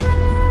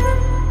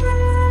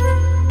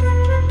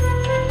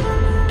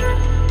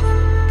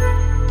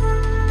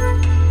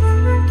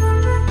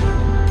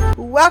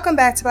Welcome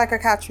back to Blacker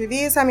Couch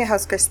Reviews. I'm your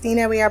host,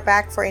 Christina. We are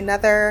back for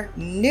another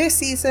new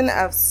season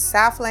of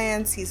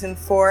Southland, Season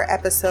 4,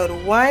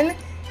 Episode 1,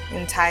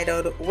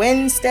 entitled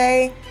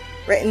Wednesday,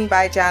 written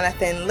by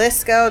Jonathan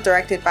Lisko,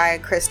 directed by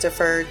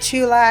Christopher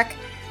Chulak.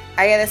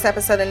 I gave this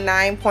episode a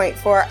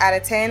 9.4 out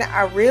of 10.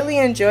 I really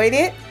enjoyed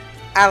it.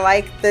 I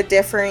like the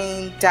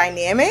differing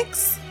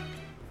dynamics.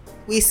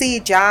 We see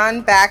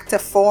John back to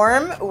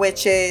form,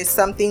 which is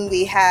something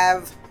we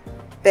have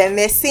been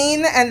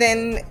missing, and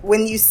then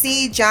when you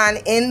see John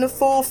in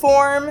full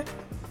form,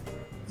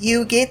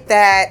 you get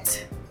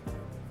that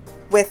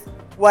with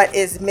what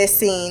is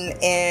missing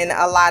in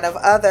a lot of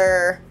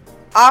other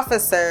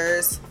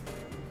officers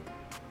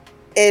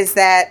is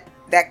that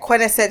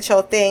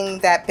quintessential thing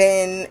that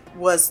Ben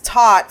was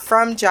taught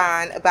from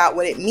John about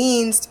what it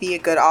means to be a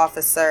good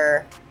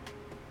officer.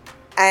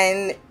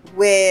 And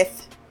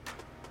with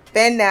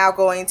Ben now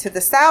going to the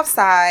South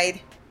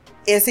Side,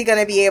 is he going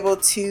to be able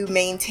to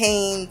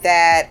maintain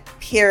that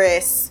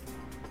Pyrrhus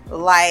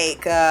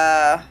like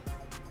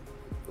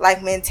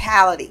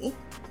mentality?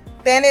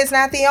 Ben is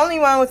not the only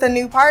one with a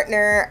new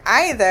partner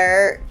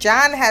either.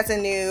 John has a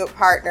new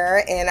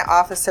partner in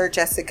Officer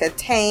Jessica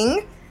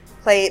Tang,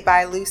 played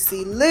by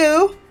Lucy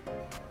Liu.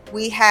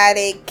 We had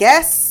a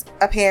guest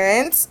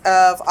appearance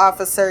of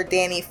Officer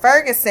Danny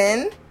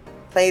Ferguson,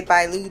 played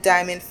by Lou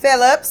Diamond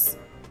Phillips.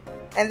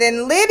 And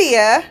then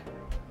Lydia,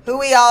 who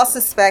we all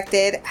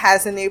suspected,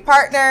 has a new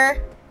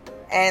partner,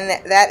 and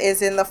that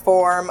is in the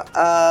form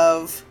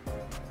of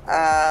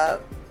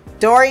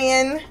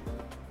Dorian,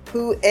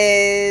 who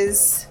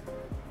is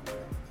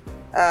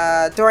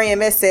Dorian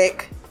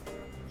Missick.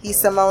 He's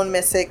Simone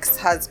Missick's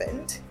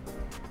husband.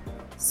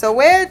 So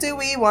where do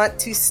we want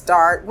to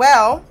start?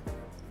 Well,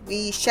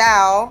 we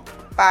shall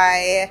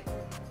by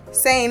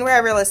saying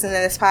wherever you're listening to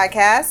this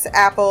podcast,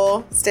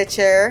 Apple,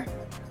 Stitcher,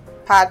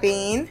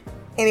 Podbean,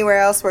 anywhere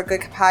else where good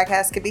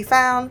podcasts can be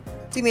found.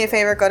 Do me a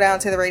favor, go down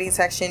to the rating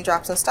section,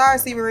 drop some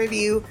stars, leave a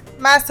review.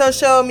 My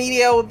social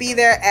media will be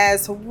there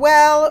as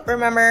well.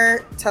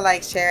 Remember to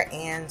like, share,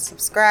 and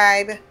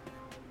subscribe. And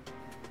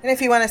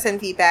if you want to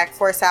send feedback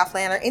for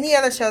Southland or any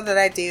other show that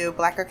I do,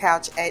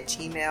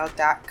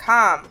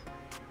 blackercouch@gmail.com.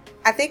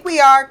 I think we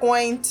are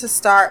going to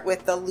start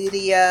with the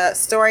Lydia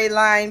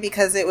storyline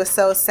because it was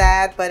so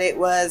sad, but it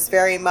was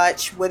very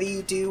much, what do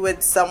you do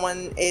when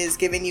someone is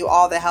giving you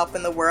all the help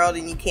in the world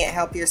and you can't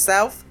help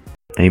yourself?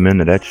 Amen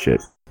to that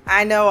shit.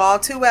 I know all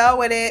too well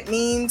what it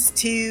means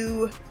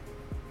to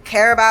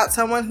care about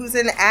someone who's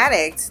an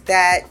addict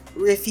that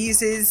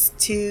refuses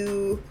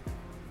to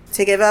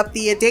give up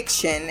the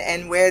addiction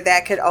and where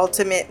that could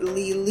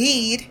ultimately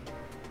lead.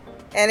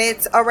 And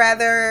it's a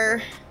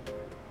rather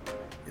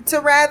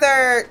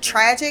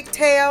tragic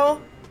tale,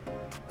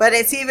 but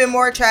it's even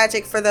more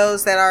tragic for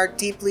those that are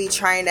deeply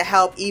trying to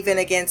help even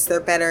against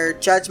their better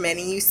judgment.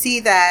 And you see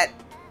that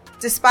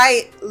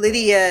despite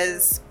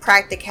Lydia's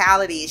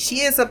practicality,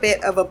 she is a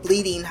bit of a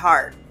bleeding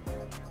heart.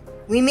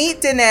 We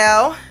meet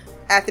Danelle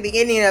at the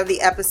beginning of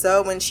the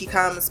episode when she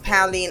comes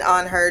pounding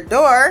on her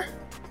door,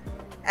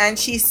 and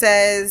she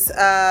says,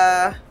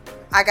 I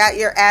got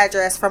your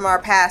address from our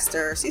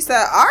pastor. She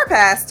said, our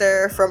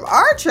pastor from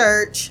our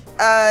church?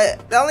 The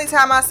only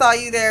time I saw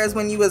you there is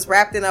when you was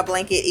wrapped in a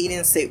blanket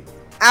eating soup.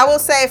 I will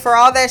say, for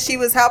all that she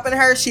was helping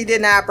her, she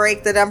did not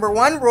break the number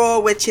one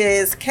rule, which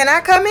is, can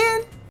I come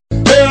in?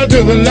 Hell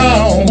to the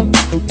no,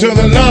 to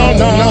the no,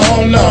 no,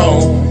 no,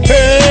 no.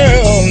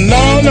 Hell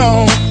no,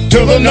 no,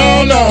 to the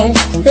no, no.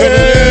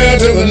 Hell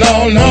to the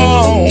no,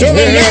 no, to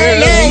the no,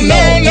 no,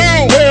 no,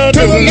 no. Hell to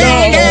the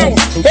no, no,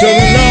 to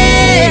the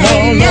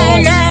no,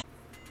 no, no.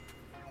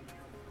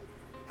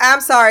 I'm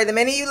sorry, the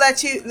minute you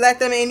let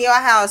them in your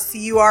house,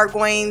 you are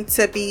going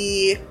to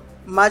be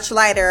much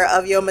lighter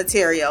of your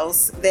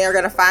materials. They're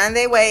going to find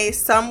their way,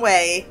 some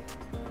way,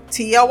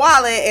 to your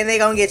wallet, and they're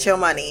going to get your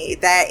money.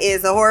 That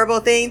is a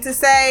horrible thing to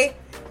say,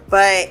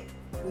 but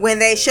when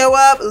they show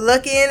up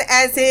looking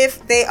as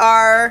if they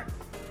are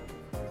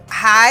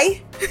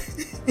high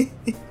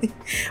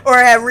or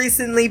have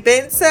recently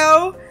been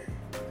so,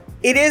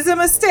 it is a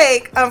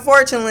mistake,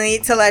 unfortunately,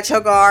 to let your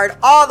guard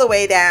all the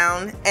way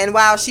down. And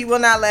while she will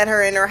not let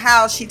her in her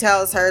house, she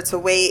tells her to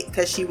wait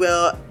because she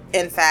will,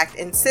 in fact,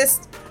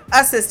 assist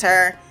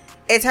her.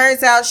 It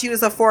turns out she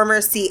was a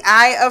former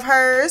CI of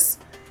hers.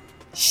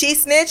 She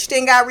snitched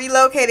and got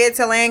relocated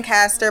to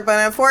Lancaster,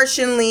 but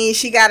unfortunately,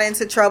 she got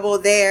into trouble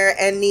there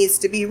and needs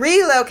to be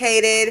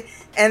relocated.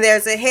 And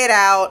there's a hit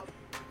out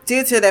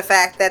due to the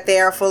fact that they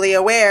are fully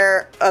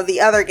aware of the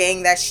other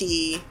gang that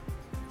she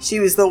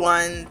was the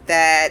one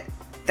that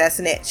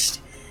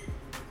snitched.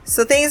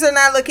 So things are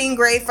not looking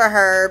great for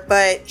her,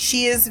 but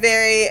she is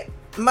very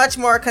much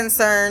more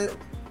concerned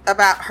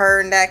about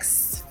her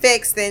next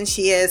fix than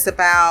she is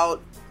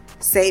about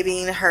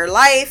saving her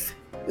life,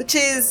 which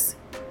is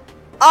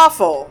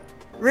awful,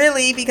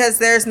 really, because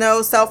there's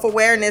no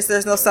self-awareness,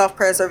 there's no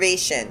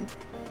self-preservation,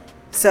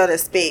 so to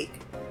speak.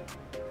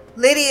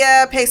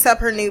 Lydia picks up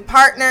her new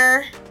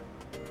partner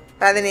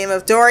by the name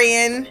of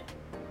Dorian.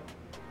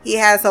 He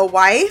has a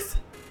wife,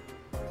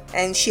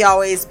 and she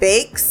always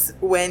bakes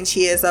when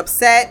she is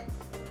upset.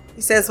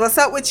 He says, what's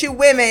up with you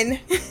women?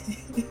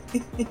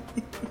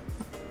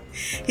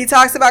 He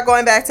talks about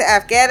going back to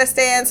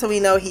Afghanistan, so we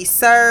know he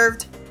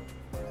served.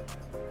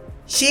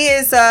 She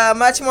is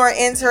much more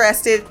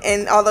interested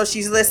in, although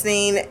she's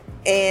listening,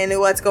 in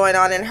what's going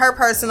on in her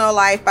personal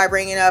life by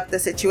bringing up the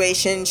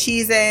situation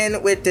she's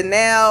in with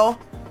Danelle.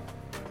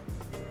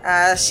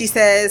 She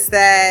says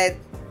that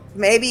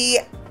maybe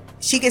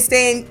she could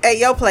stay at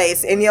your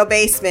place, in your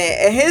basement.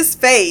 And his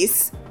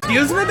face,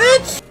 excuse me,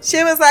 bitch?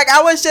 She was like,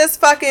 I was just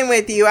fucking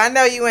with you. I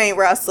know you ain't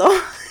Russell.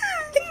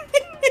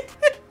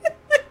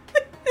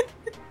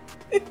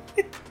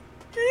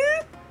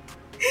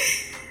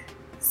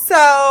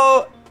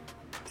 So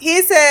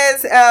he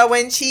says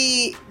when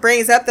she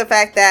brings up the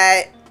fact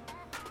that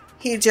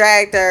he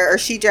dragged her, or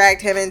she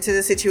dragged him into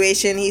the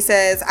situation, he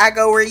says, I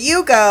go where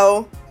you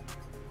go,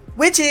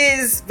 which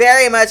is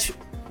very much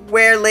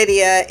where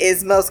Lydia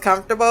is most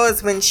comfortable,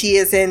 is when she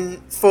is in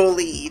full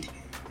lead.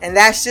 And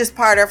that's just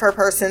part of her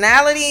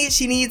personality.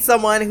 She needs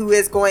someone who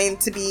is going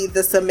to be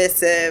the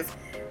submissive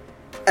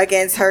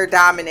against her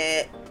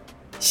dominant.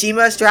 She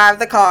must drive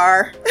the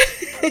car.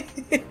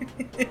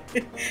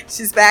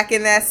 She's back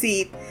in that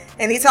seat.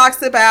 And he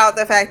talks about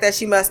the fact that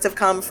she must have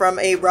come from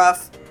a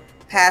rough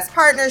past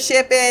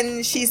partnership,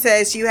 and she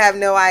says you have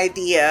no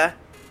idea.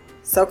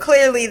 So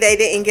clearly they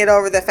didn't get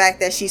over the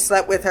fact that she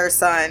slept with her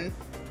son.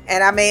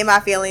 And I made my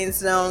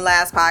feelings known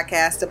last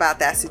podcast about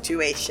that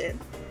situation.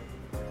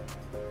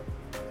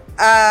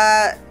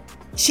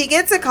 She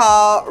gets a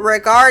call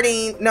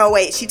regarding,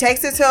 she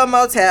takes her to a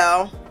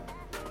motel.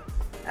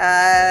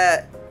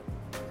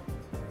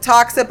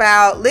 Talks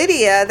about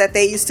Lydia, that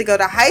they used to go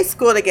to high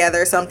school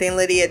together, something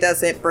Lydia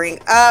doesn't bring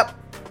up.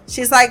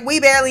 She's like, we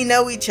barely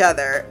know each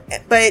other.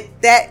 But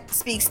that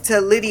speaks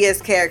to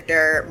Lydia's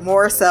character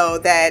more so,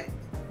 that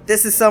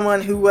this is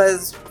someone who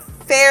was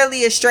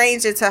fairly a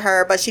stranger to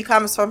her, but she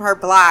comes from her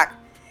block,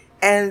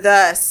 and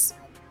thus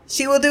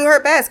she will do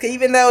her best.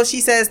 Even though she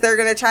says they're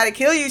going to try to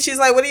kill you, she's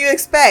like, what do you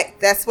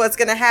expect? That's what's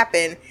going to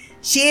happen.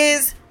 She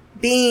is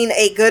being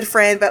a good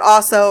friend, but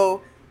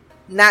also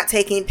not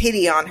taking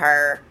pity on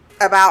her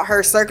about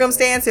her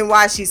circumstance and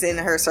why she's in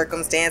her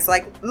circumstance.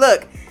 Like,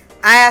 look,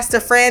 I asked a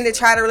friend to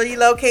try to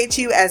relocate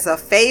you as a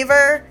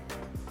favor,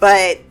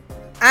 but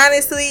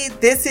honestly,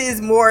 this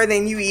is more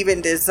than you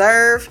even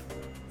deserve.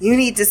 You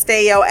need to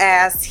stay your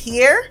ass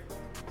here.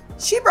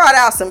 She brought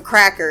out some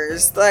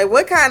crackers. Like,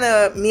 what kind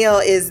of meal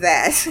is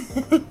that?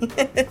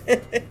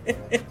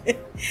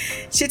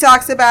 She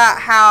talks about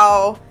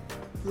how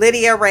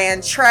Lydia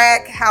ran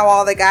track, how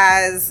all the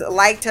guys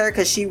liked her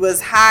because she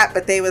was hot,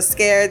 but they were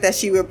scared that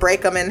she would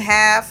break them in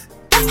half.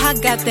 I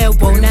got that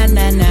whoa, na,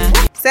 na,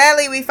 na.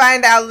 Sadly, we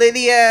find out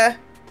Lydia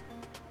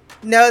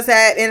knows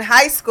that in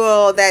high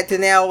school that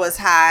Danelle was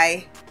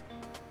high.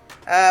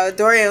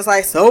 Dorian was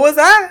like, so was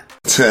I.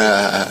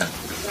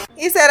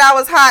 He said, I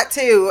was hot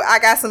too. I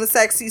got some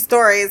sexy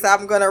stories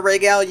I'm going to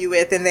regale you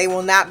with, and they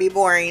will not be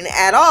boring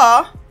at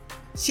all.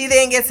 She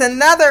then gets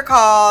another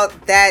call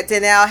that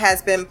Danelle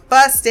has been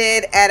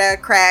busted at a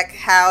crack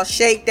house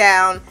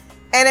shakedown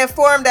and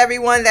informed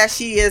everyone that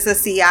she is a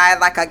CI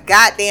like a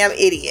goddamn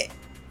idiot.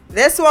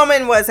 This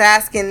woman was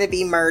asking to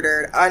be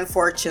murdered,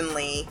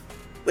 unfortunately,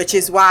 which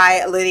is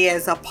why Lydia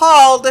is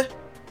appalled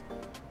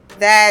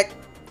that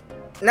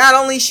not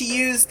only she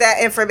used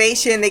that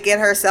information to get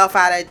herself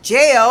out of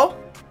jail,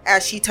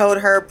 as she told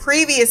her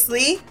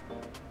previously.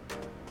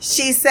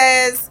 She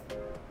says,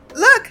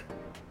 look,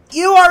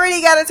 you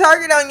already got a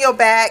target on your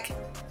back,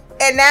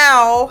 and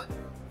now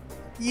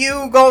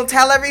you gonna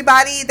tell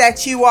everybody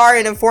that you are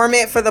an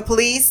informant for the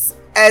police,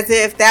 as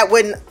if that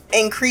wouldn't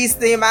increase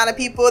the amount of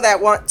people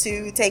that want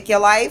to take your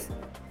life.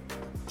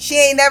 She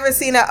ain't never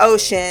seen an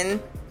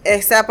ocean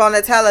except on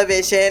the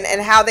television,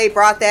 and how they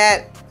brought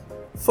that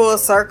full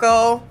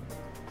circle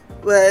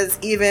was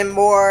even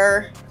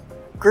more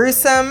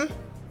gruesome,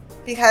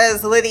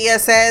 because Lydia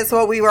says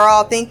what we were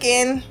all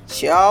thinking.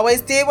 She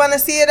always did want to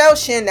see an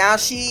ocean. Now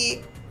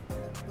she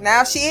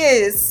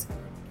is.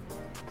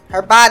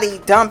 Her body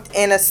dumped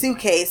in a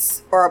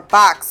suitcase or a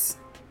box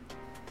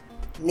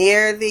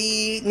near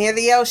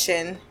the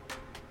ocean.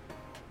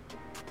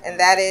 And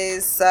that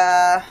is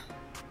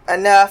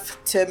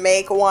enough to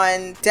make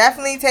one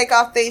definitely take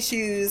off their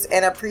shoes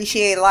and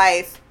appreciate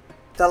life,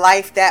 the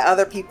life that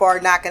other people are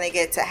not going to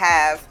get to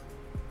have.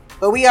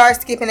 But we are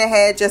skipping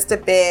ahead just a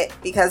bit,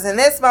 because in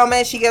this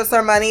moment she gives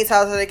her money,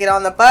 tells her to get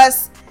on the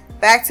bus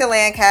back to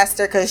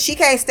Lancaster because she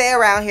can't stay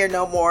around here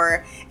no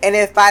more. And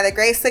if by the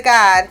grace of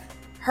God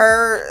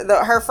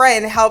her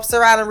friend helps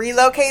her out and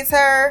relocates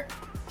her,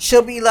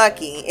 she'll be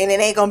lucky, and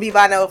it ain't gonna be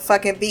by no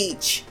fucking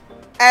beach.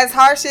 As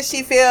harsh as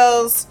she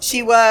feels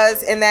she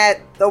was, and that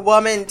the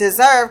woman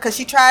deserved, because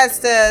she tries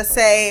to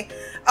say,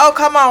 oh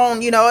come on,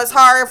 it's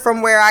hard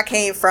from where I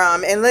came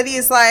from, and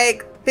Lydia's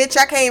like, bitch,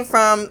 I came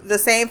from the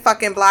same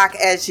fucking block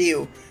as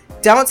you.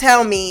 Don't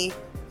tell me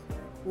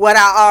what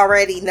I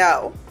already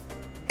know.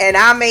 And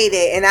I made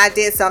it, and I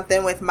did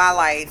something with my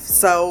life.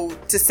 So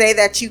to say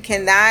that you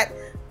cannot,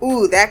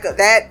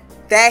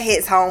 that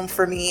hits home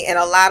for me in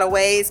a lot of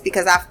ways,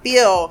 because I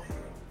feel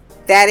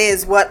that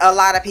is what a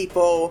lot of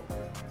people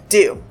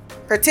do,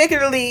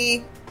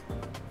 particularly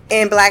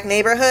in black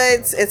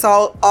neighborhoods. It's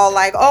all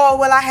like, oh,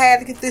 well, I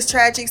had this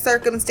tragic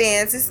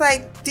circumstance. It's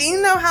like, do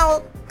you know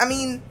how, I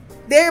mean,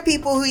 there are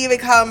people who even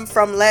come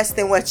from less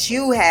than what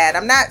you had.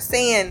 I'm not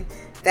saying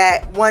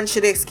that one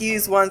should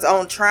excuse one's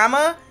own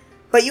trauma,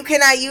 but you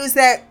cannot use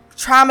that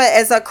trauma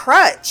as a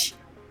crutch,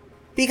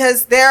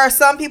 because there are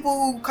some people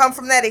who come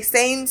from that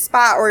same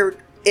spot, or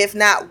if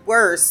not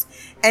worse,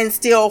 and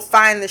still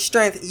find the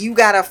strength. You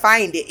gotta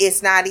find it.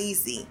 It's not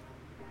easy.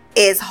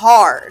 It's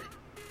hard.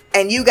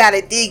 And you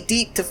gotta dig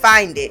deep to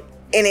find it.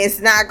 And it's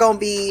not gonna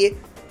be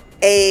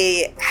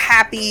a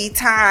happy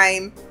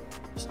time,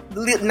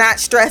 not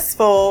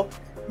stressful,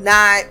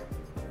 not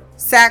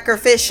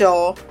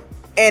sacrificial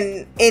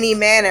in any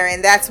manner.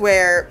 And that's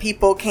where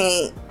people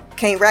can't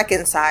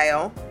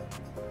reconcile.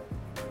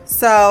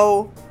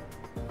 So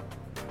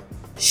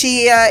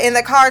she, in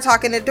the car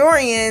talking to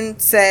Dorian,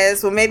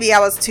 says, well, maybe I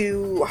was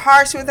too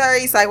harsh with her.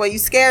 He's like, well, you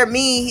scared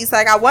me. He's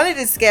like, I wanted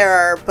to scare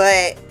her,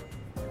 but,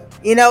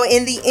 you know,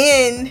 in the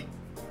end,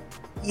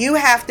 you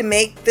have to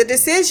make the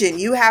decision.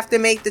 You have to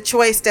make the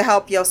choice to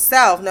help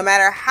yourself. No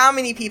matter how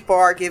many people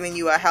are giving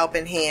you a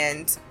helping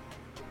hand,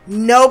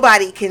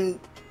 nobody can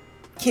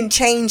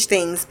change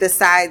things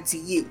besides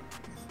you.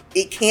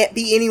 It can't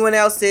be anyone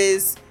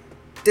else's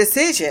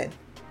decision.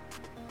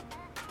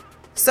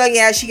 So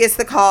yeah, she gets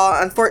the call.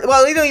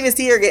 Well, we don't even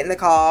see her getting the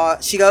call.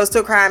 She goes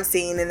to a crime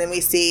scene, and then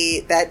we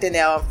see that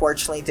Danelle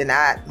unfortunately did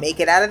not make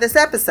it out of this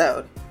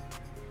episode.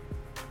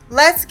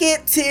 Let's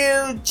get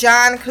to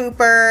John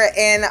Cooper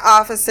and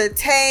Officer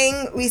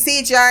Tang. We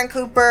see John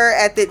Cooper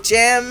at the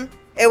gym.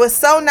 It was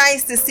so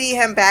nice to see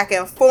him back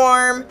in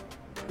form.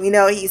 We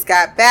know he's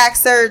got back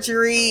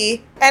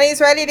surgery, and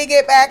he's ready to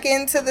get back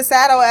into the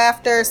saddle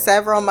after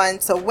several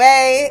months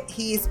away.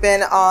 He's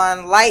been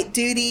on light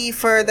duty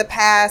for the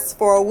past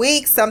 4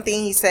 weeks, something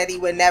he said he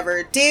would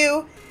never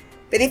do.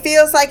 But he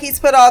feels like he's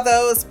put all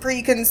those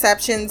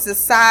preconceptions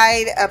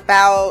aside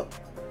about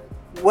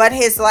what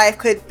his life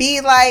could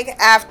be like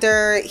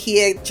after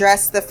he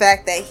addressed the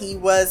fact that he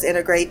was in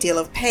a great deal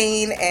of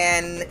pain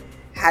and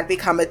had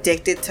become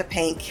addicted to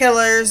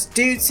painkillers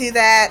due to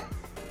that.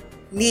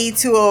 Need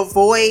to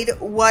avoid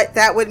what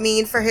that would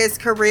mean for his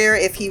career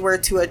if he were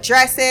to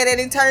address it. And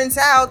it turns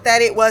out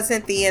that it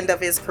wasn't the end of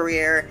his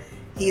career.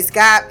 He's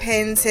got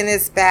pins in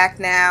his back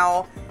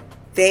now.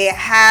 They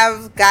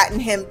have gotten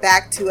him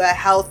back to a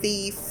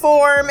healthy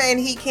form, and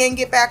he can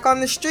get back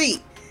on the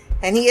street.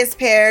 And he is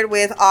paired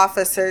with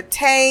Officer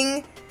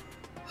Tang,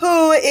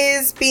 who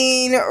is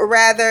being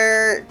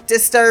rather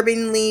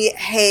disturbingly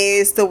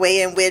hazed the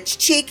way in which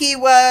Cheeky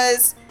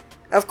was.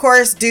 Of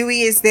course,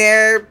 Dewey is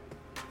there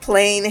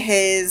playing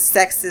his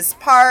sexist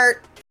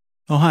part.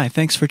 Oh, hi,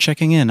 thanks for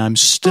checking in. I'm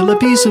still a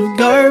piece of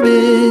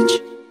garbage.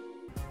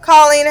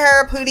 Calling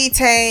her Pootie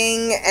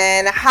Tang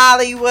and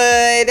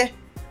Hollywood.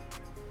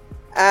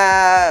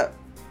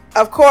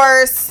 Of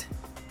course,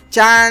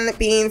 John,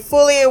 being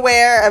fully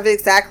aware of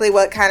exactly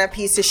what kind of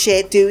piece of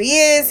shit Dewey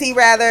is, he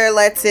rather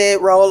lets it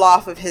roll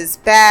off of his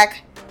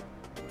back.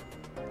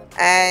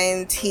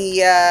 And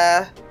he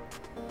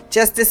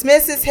just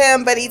dismisses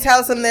him, but he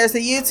tells him there's a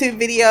YouTube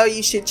video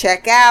you should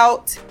check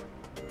out.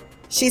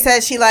 She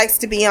says she likes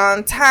to be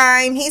on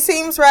time. He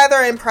seems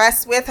rather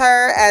impressed with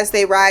her as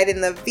they ride in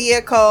the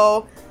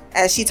vehicle,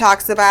 as she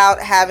talks about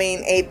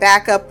having a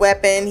backup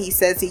weapon. He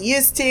says he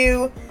used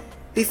to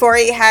before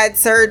he had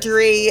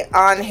surgery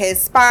on his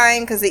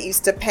spine because it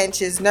used to pinch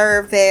his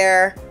nerve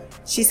there.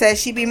 She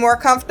says she'd be more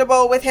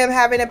comfortable with him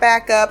having a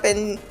backup,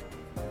 and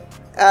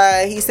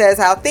he says,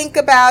 I'll think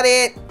about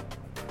it.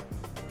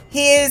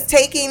 He is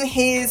taking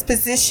his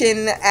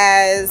position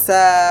as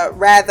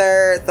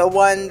rather the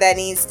one that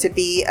needs to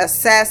be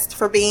assessed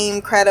for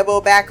being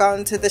credible back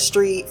onto the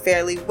street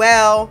fairly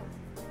well.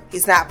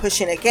 He's not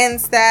pushing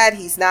against that.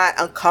 He's not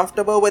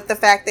uncomfortable with the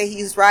fact that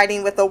he's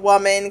riding with a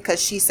woman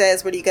because she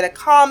says, what are you going to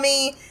call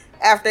me?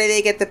 After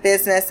they get the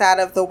business out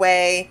of the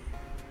way.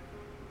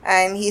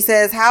 And he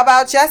says, how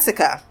about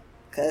Jessica?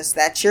 Because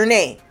that's your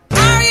name.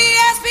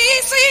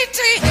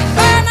 R-E-S-P-C-T,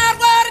 find out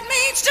what it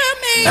means to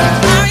me.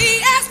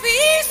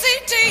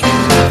 R-E-S-P-C-T,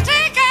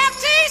 take out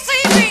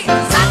T-C-T.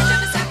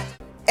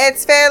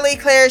 It's fairly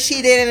clear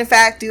she did in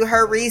fact do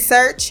her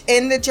research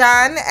into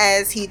John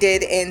as he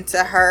did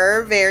into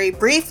her. Very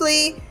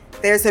briefly,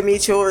 there's a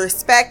mutual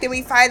respect, and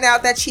we find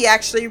out that she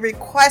actually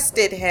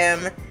requested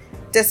him,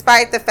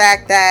 despite the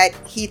fact that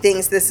he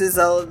thinks this is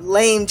a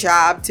lame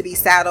job to be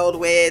saddled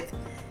with,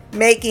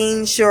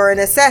 making sure and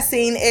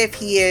assessing if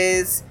he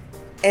is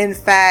in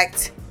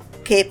fact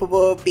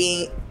capable of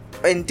being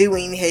and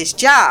doing his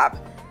job.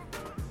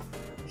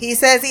 He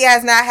says he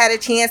has not had a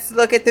chance to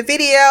look at the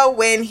video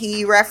when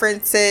he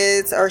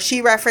references, or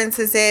she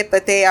references it,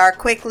 but they are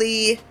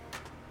quickly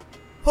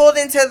pulled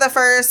into the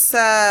first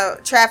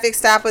traffic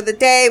stop of the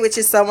day, which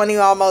is someone who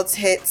almost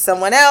hit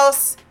someone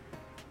else.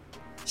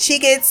 She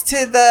gets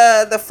to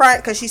the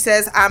front because she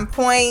says, I'm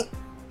point.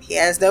 He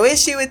has no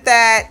issue with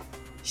that.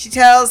 She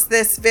tells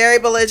this very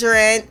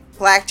belligerent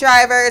black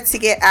driver to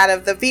get out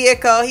of the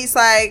vehicle. He's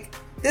like,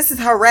 This is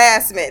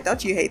harassment.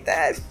 Don't you hate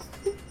that?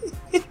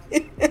 Like,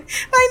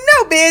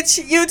 no,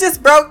 bitch. You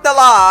just broke the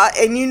law,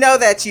 and you know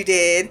that you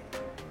did.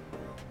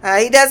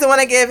 He doesn't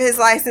want to give his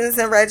license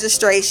and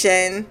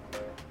registration.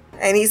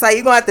 And he's like,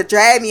 you're going to have to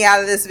drag me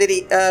out of this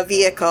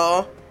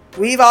vehicle.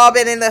 We've all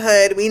been in the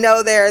hood. We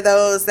know there are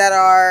those that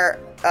are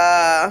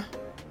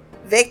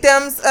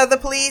victims of the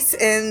police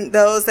and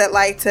those that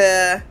like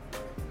to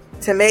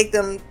make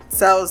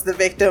themselves the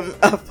victim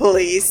of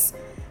police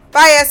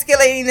by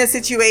escalating the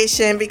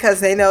situation because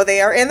they know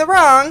they are in the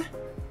wrong.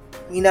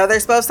 You know,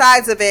 there's both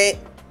sides of it.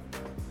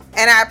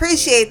 And I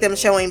appreciate them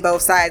showing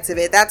both sides of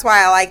it. That's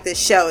why I like this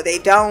show.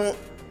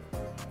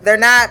 They're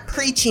not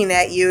preaching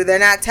at you. They're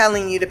not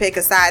telling you to pick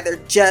a side. They're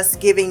just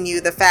giving you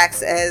the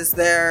facts as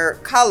they're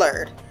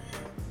colored.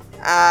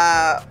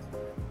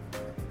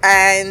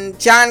 And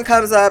John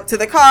comes up to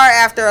the car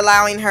after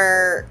allowing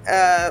her,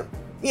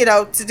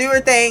 to do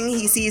her thing.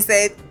 He sees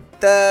that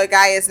the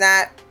guy is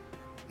not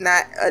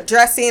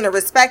addressing or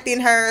respecting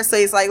her. So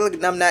he's like, look,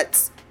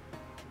 numbnuts.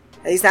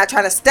 He's not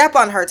trying to step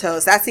on her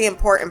toes. That's the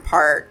important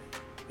part.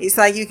 He's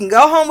like, you can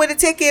go home with a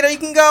ticket or you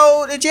can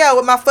go to jail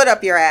with my foot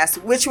up your ass.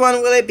 Which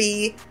one will it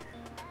be?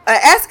 An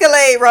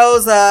Escalade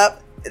rolls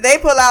up. They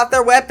pull out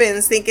their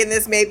weapons thinking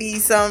this may be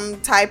some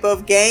type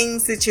of gang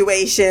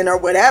situation or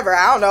whatever.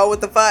 I don't know what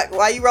the fuck.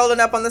 Why you rolling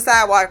up on the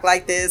sidewalk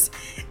like this?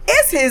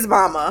 It's his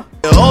mama.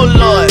 Oh,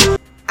 Lord.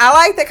 I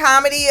like the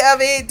comedy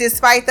of it,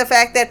 despite the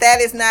fact that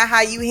that is not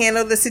how you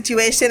handle the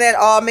situation at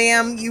all,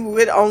 ma'am. You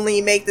would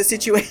only make the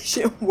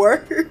situation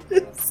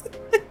worse.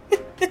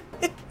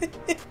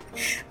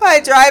 By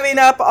driving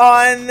up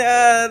on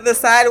the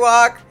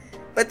sidewalk.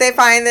 But they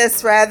find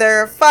this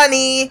rather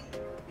funny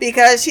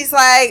because she's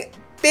like,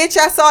 bitch,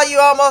 I saw you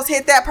almost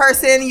hit that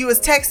person. You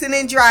was texting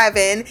and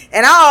driving,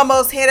 and I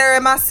almost hit her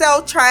and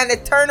myself trying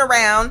to turn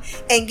around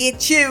and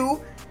get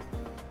you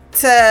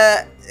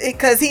to,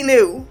 because he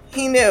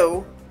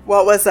knew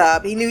what was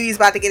up. He knew he was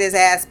about to get his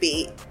ass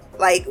beat.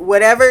 Like,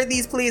 whatever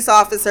these police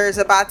officers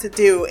are about to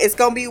do, it's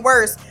gonna be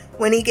worse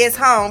when he gets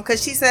home,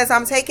 because she says,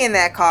 I'm taking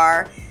that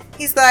car.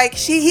 He's like,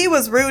 he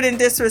was rude and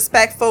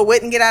disrespectful,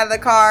 wouldn't get out of the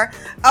car.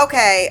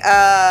 Okay,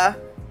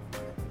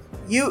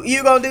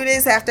 you gonna do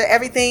this after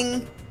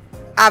everything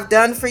I've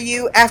done for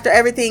you, after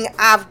everything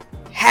I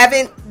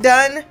haven't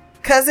done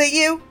because of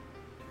you?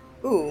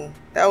 Ooh,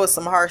 that was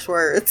some harsh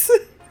words.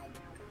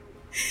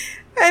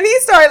 And he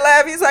started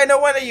laughing. He's like, no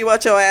wonder you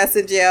want your ass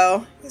in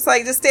jail. He's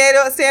like, just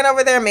stand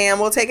over there, ma'am.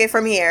 We'll take it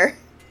from here.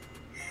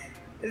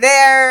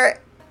 Their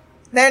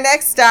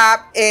next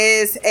stop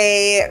is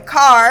a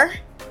car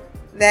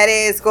that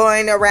is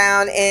going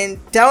around in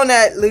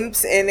donut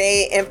loops in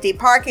a empty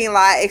parking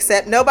lot,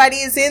 except nobody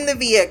is in the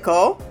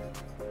vehicle.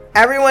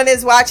 Everyone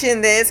is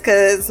watching this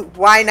because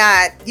why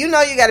not? You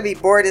know you got to be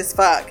bored as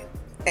fuck.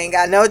 Ain't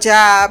got no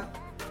job.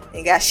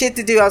 Ain't got shit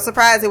to do. I'm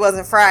surprised it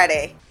wasn't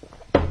Friday.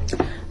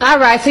 All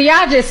right, so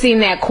y'all just seen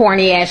that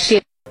corny ass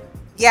shit.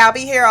 Yeah, I'll be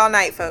here all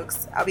night,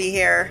 folks. I'll be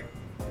here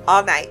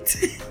all night.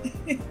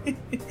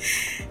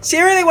 She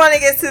really wanted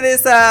to get to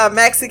this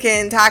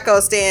Mexican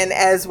taco stand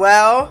as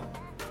well.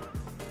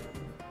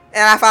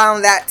 And I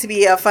found that to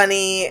be a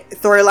funny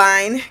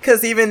storyline,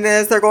 because even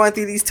as they're going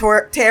through these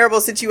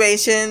terrible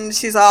situations,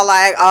 she's all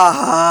like,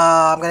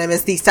 oh, I'm going to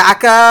miss these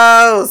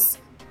tacos.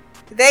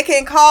 They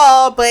can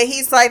call, but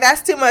he's like,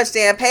 that's too much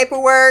damn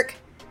paperwork.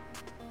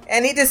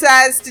 And he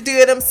decides to do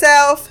it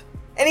himself.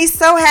 And he's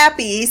so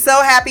happy. He's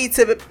so happy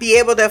to be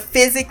able to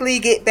physically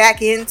get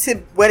back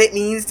into what it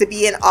means to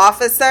be an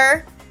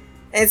officer.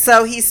 And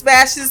so he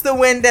smashes the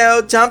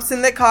window, jumps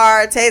in the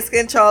car, takes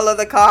control of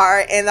the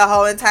car, and the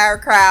whole entire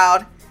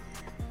crowd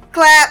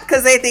clap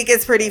because they think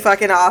it's pretty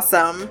fucking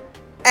awesome.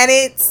 And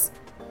it's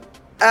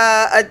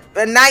a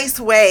nice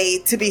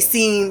way to be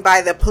seen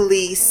by the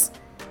police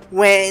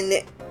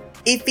when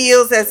it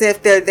feels as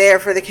if they're there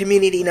for the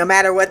community, no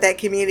matter what that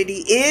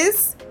community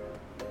is.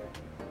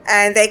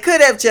 And they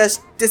could have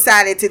just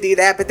decided to do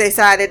that, but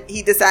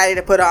he decided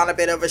to put on a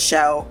bit of a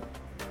show.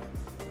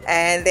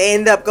 And they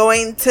end up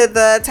going to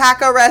the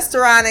taco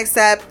restaurant,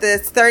 except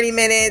this 30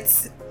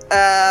 minutes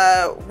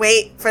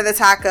wait for the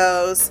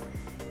tacos.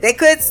 They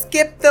could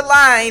skip the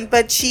line,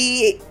 but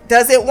she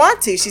doesn't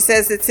want to. She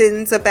says it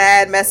sends a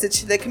bad message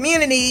to the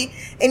community.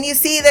 And you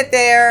see that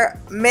they're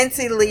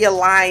mentally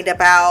aligned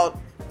about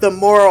the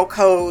moral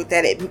code,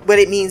 what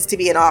it means to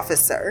be an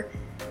officer.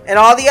 And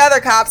all the other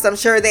cops, I'm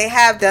sure they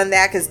have done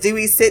that, because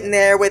Dewey's sitting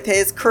there with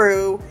his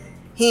crew.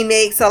 He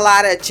makes a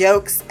lot of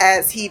jokes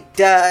as he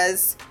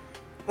does.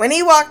 When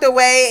he walked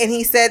away and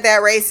he said that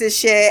racist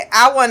shit,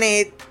 I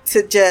wanted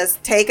to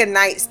just take a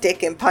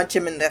nightstick and punch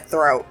him in the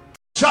throat.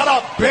 Shut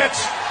up,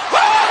 bitch! Oh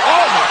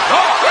my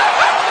God!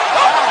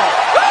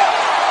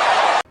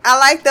 I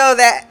like, though,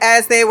 that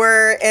as they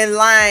were in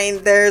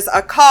line, there's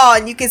a call,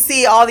 and you can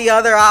see all the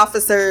other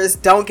officers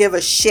don't give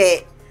a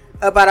shit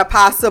about a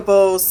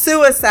possible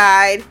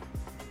suicide.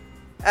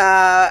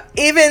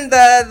 Even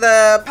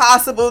the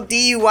possible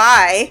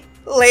DUI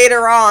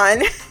later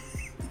on.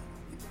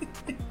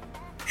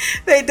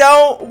 They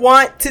don't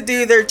want to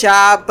do their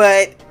job,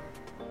 but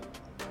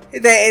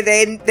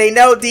They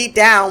know deep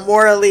down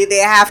morally they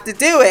have to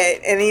do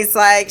it. And he's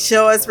like,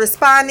 show us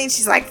responding.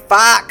 She's like,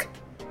 fuck.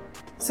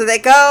 So they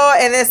go,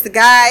 and it's the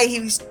guy,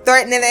 he's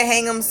threatening to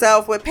hang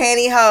himself with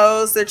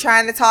pantyhose. They're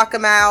trying to talk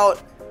him out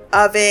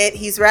of it.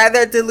 He's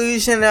rather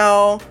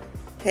delusional.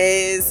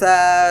 His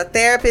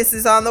therapist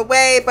is on the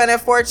way, but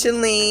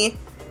unfortunately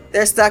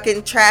they're stuck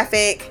in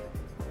traffic.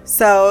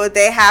 So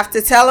they have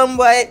to tell him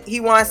what he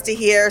wants to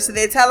hear. So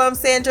they tell him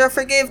Sandra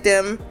forgave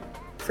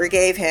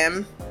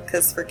him,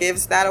 because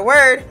forgive's not a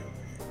word.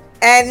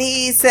 And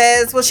he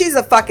says, well, she's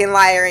a fucking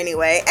liar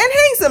anyway, and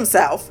hangs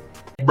himself.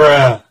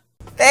 Bruh.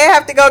 They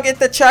have to go get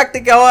the truck to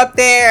go up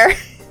there,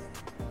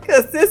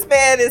 because this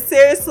man is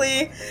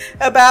seriously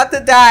about to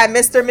die,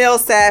 Mr.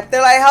 Millsap.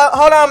 They're like,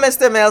 hold on,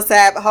 Mr.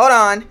 Millsap, hold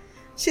on.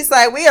 She's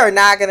like, we are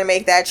not going to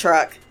make that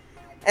truck.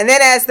 And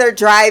then as they're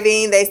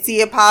driving, they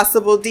see a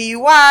possible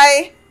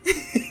DUI.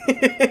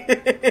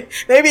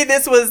 Maybe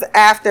this was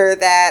after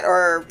that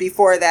or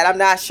before that, I'm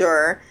not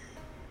sure.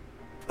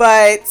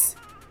 But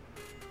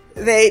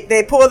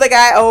they pull the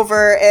guy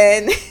over,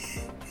 and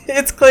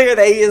it's clear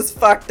that he is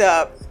fucked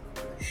up.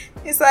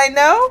 He's like,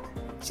 no.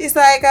 She's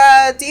like,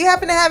 do you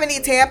happen to have any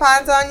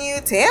tampons on you?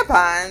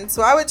 Tampons?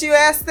 Why would you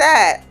ask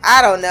that?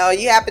 I don't know.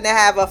 You happen to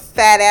have a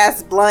fat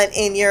ass blunt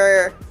in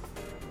your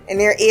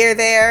ear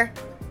there?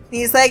 And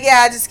he's like,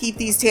 yeah, I just keep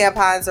these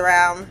tampons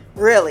around.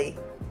 Really?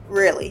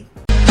 Really?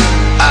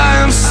 I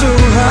am so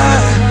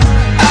high,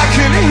 I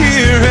can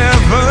hear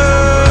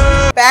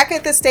heaven. Back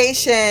at the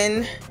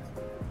station,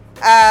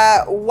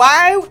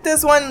 why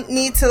does one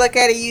need to look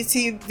at a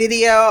YouTube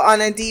video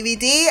on a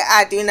DVD?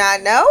 I do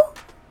not know.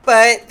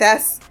 But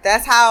that's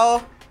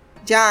how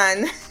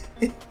John,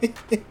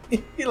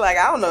 he's like,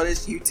 I don't know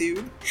this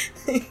YouTube,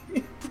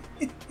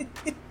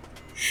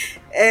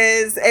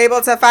 is able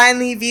to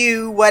finally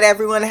view what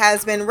everyone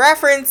has been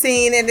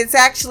referencing, and it's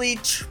actually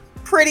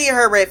pretty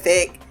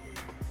horrific.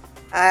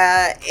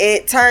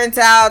 It turns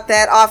out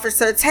that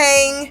Officer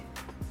Tang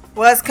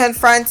was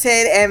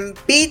confronted and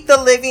beat the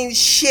living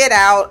shit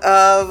out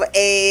of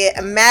a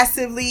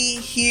massively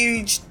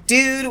huge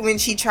dude when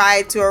she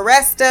tried to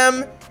arrest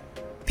him.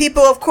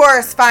 People, of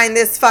course, find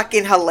this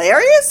fucking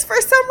hilarious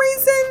for some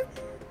reason.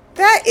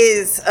 That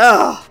is,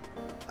 I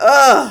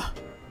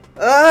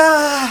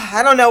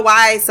don't know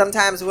why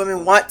sometimes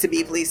women want to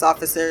be police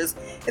officers,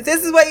 if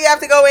this is what you have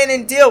to go in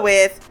and deal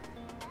with.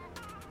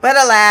 But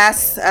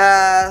alas,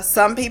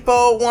 some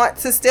people want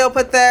to still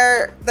put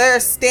their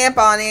stamp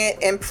on it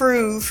and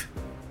prove.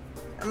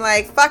 I'm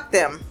like, fuck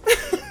them.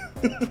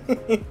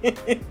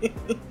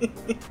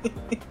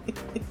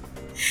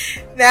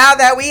 Now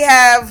that we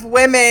have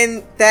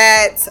women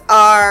that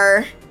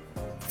are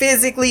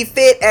physically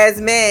fit as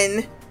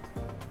men,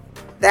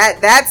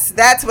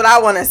 that's what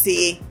I want to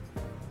see.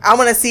 I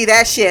want to see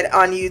that shit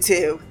on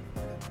YouTube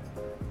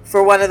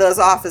for one of those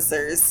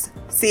officers.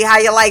 See how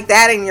you like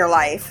that in your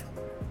life.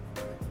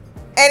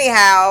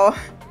 Anyhow,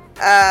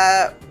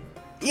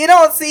 you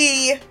don't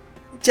see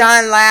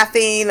John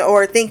laughing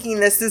or thinking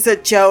this is a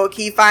joke.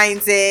 He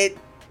finds it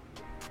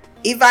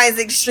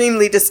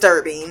extremely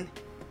disturbing.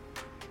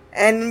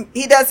 And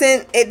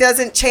it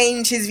doesn't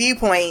change his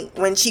viewpoint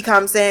when she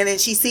comes in and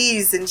she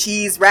sees, and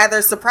she's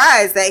rather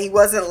surprised that he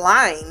wasn't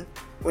lying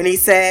when he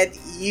said,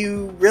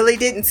 you really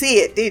didn't see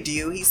it, did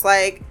you? He's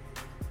like,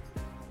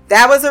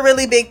 that was a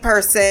really big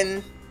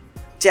person,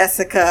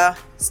 Jessica,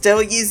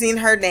 still using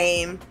her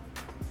name.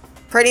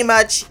 Pretty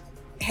much,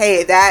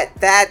 hey,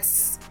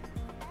 that's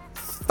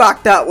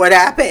fucked up what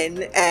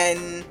happened,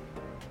 and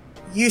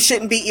you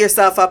shouldn't beat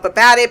yourself up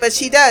about it. But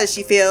she does.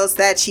 She feels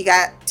that she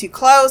got too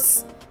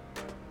close.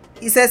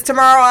 He says,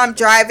 tomorrow I'm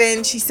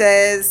driving. She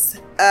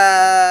says,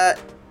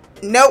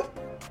 nope.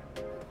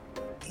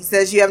 He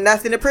says, you have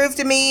nothing to prove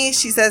to me.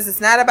 She says,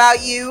 it's not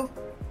about you.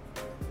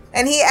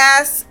 And he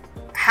asks,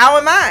 how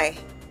am I?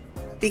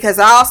 Because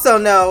I also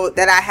know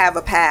that I have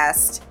a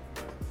past.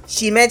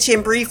 She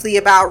mentioned briefly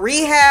about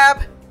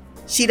rehab.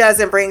 She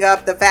doesn't bring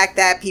up the fact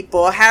that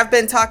people have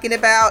been talking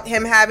about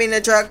him having a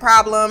drug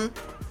problem.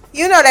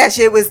 You know that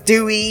shit was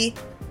dewy.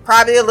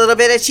 Probably a little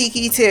bit of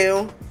cheeky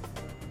too.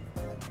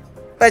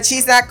 But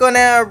she's not going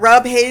to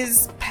rub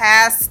his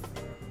past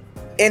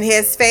in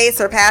his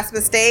face or past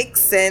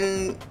mistakes,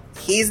 and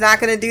he's not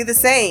going to do the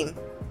same.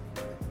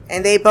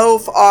 And they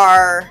both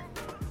are,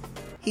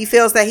 he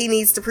feels that he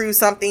needs to prove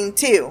something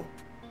too.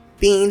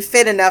 Being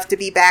fit enough to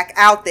be back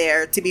out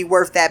there to be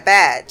worth that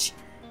badge.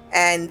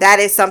 And that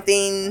is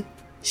something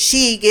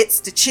she gets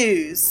to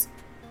choose,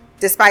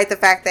 despite the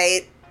fact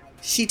that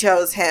she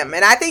chose him.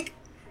 And I think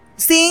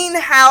seeing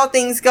how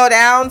things go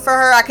down for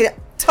her, I can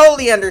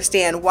totally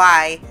understand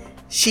why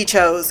she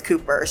chose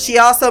Cooper. She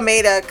also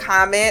made a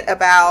comment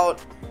about,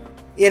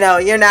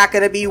 you're not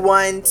going to be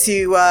one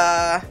to,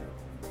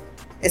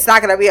 it's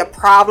not going to be a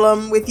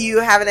problem with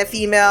you having a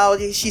female.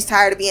 She's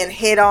tired of being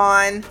hit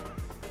on.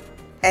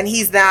 And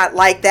he's not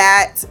like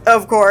that,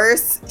 of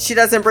course. She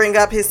doesn't bring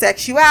up his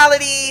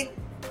sexuality.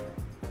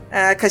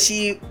 Because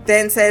she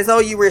then says, oh,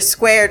 you were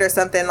squared or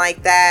something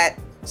like that.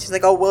 She's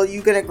like, oh, well,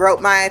 you going to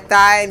grope my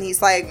thigh? And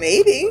he's like,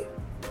 maybe.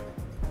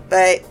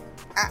 But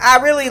I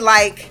really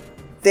like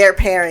their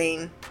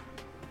pairing,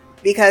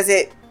 because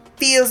it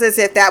feels as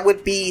if that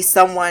would be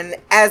someone,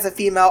 as a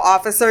female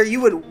officer,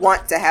 you would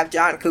want to have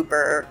John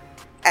Cooper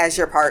as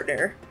your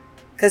partner,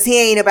 because he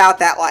ain't about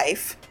that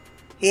life.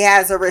 He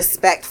has a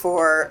respect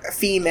for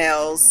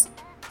females,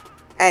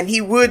 and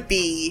he would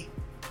be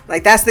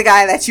like, that's the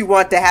guy that you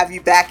want to have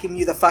you backing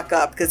you the fuck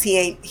up, because he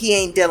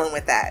ain't dealing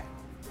with that.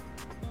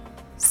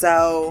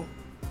 So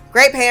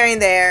great pairing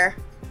there.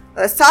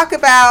 Let's talk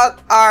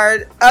about our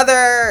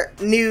other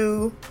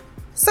new,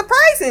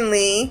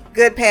 surprisingly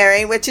good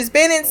pairing, which is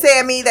Ben and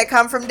Sammy, that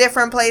come from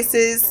different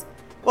places.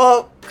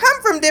 Well,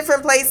 come from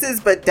different places,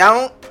 but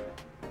don't.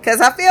 Because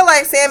I feel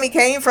like Sammy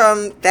came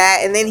from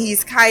that, and then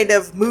he's kind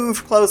of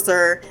moved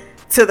closer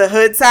to the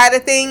hood side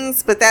of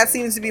things, but that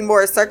seems to be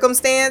more a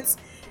circumstance.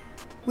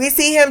 We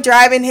see him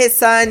driving his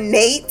son,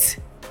 Nate.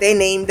 They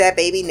named that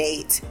baby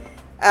Nate.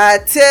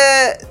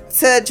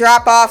 To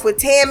drop off with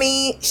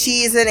Tammy.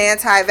 She's an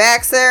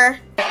anti-vaxxer.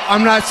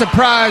 I'm not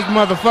surprised,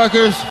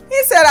 motherfuckers.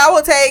 He said, I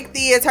will take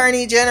the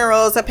Attorney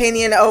General's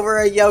opinion over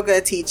a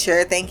yoga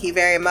teacher. Thank you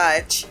very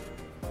much.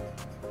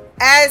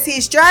 As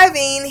he's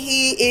driving,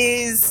 he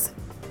is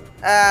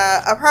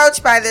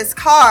approached by this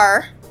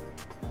car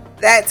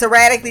that's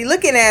erratically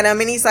looking at him.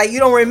 And he's like, you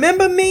don't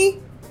remember me?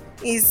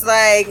 He's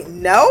like,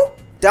 no,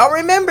 don't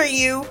remember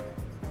you.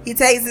 He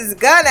takes his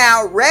gun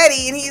out,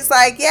 ready, and he's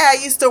like, yeah,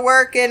 I used to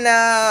work in,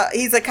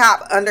 he's a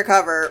cop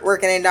undercover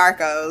working in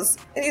Narcos.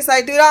 And he's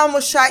like, dude, I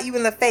almost shot you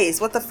in the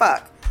face. What the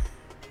fuck?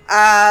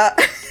 I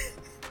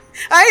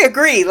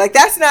agree. Like,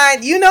 that's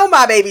not, you know,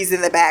 my baby's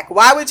in the back.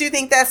 Why would you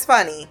think that's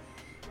funny?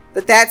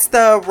 But that's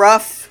the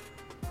rough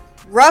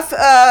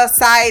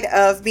side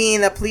of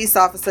being a police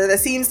officer. There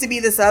seems to be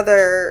this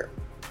other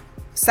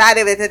side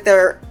of it that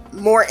they're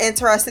more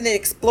interested in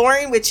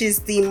exploring, which is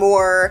the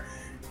more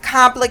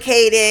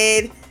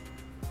complicated,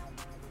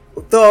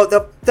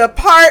 the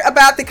part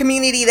about the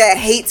community that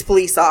hates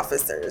police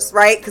officers,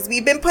 right? Because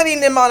we've been putting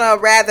them on a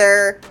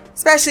rather,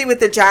 especially with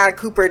the John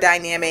Cooper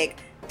dynamic,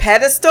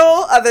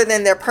 pedestal other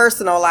than their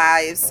personal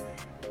lives,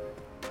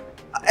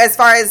 as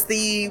far as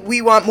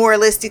we want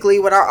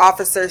moralistically what our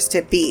officers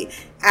to be.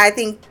 I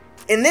think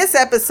in this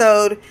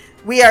episode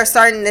we are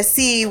starting to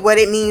see what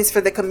it means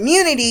for the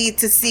community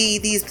to see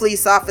these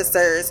police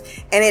officers,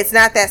 and it's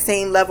not that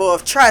same level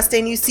of trust,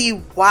 and you see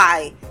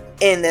why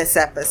in this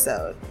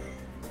episode.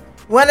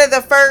 One of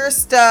the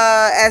first,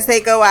 as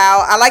they go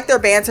out, I like their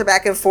banter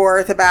back and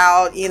forth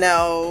about, you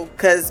know,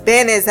 because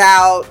Ben is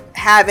out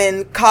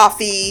having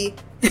coffee,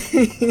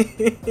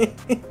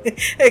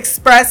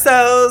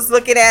 espressos,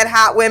 looking at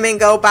hot women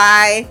go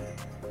by,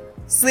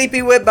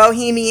 sleeping with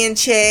bohemian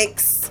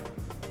chicks.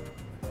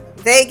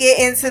 They get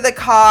into the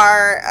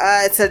car.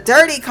 It's a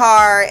dirty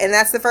car, and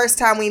that's the first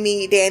time we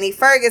meet Danny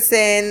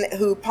Ferguson,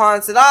 who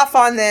pawns it off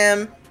on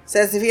them.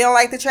 Says, if you don't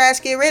like the trash,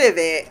 get rid of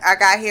it. I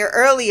got here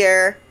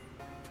earlier.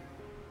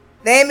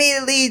 They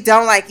immediately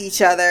don't like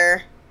each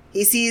other.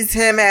 He sees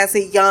him as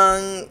a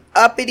young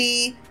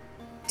uppity.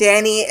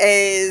 Danny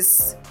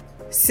is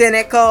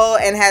cynical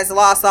and has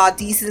lost all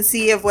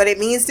decency of what it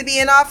means to be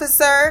an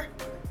officer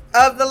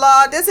of the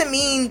law. Doesn't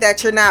mean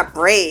that you're not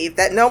brave.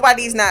 That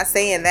nobody's not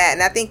saying that.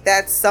 And I think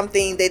that's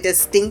something they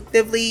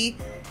distinctively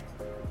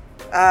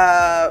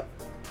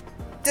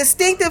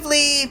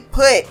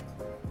put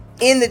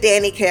in the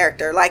Danny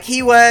character. Like,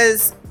 he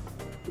was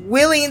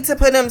willing to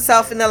put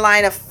himself in the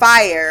line of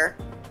fire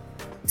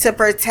to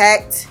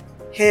protect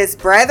his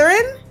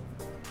brethren,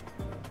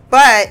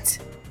 but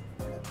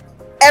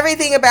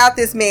everything about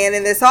this man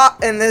in this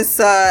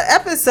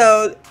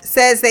episode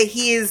says that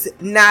he is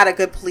not a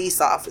good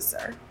police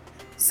officer.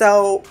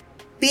 So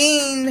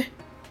being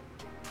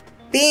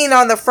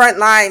on the front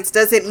lines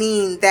doesn't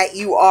mean that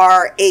you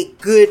are a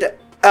good,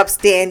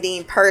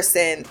 upstanding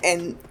person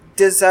and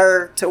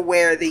deserve to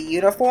wear the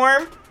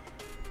uniform,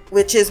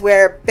 which is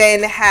where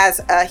Ben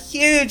has a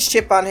huge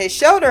chip on his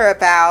shoulder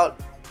about,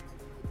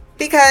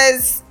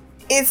 because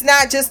it's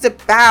not just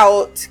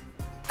about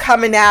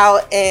coming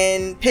out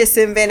and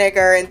pissing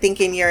vinegar and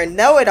thinking you're a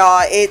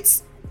know-it-all.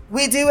 It's,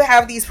 we do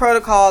have these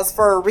protocols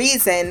for a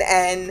reason,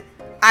 and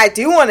I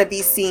do want to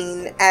be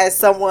seen as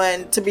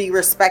someone to be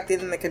respected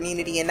in the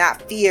community and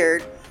not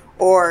feared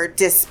or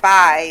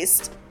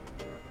despised.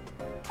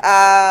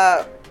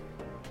 And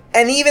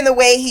even the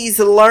way he's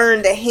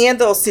learned to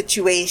handle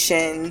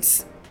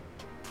situations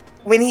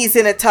when he's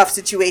in a tough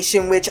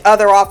situation, which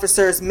other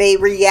officers may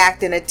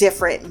react in a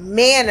different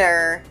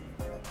manner,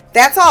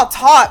 that's all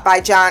taught by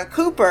John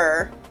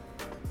Cooper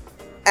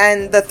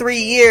and the 3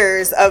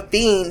 years of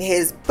being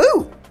his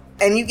boot.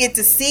 And you get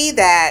to see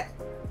that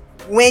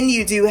when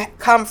you do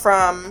come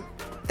from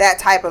that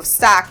type of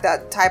stock,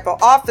 that type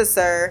of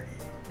officer,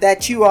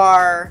 that you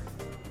are,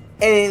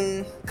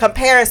 in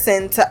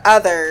comparison to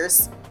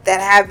others that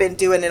have been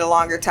doing it a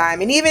longer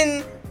time. And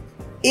even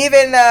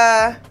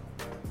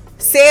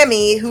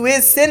Sammy, who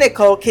is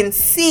cynical, can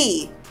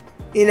see,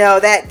 you know,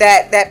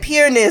 that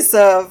pureness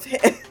of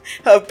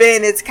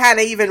Ben. It's kind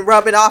of even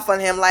rubbing off on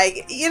him,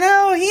 like, you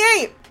know,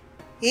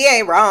 he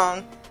ain't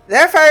wrong.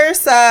 Their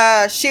first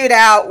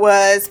shootout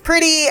was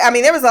pretty, I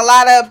mean, there was a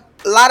lot of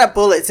lot of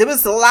bullets. It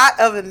was a lot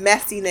of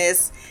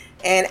messiness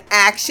and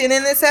action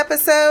in this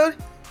episode.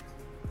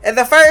 And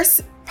the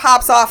first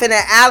pops off in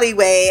an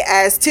alleyway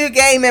as two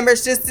gang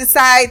members just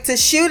decide to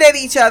shoot at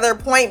each other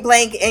point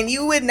blank, and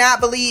you would not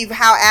believe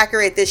how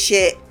accurate this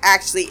shit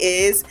actually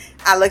is.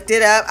 I looked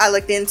it up. I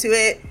looked into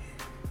it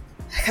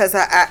because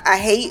I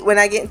hate when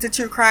I get into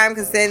true crime,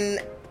 because then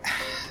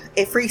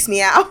it freaks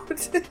me out.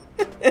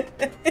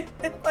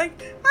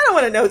 Like, I don't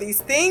want to know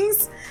these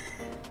things,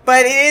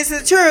 but it is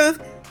the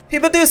truth.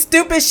 People do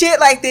stupid shit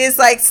like this,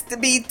 like to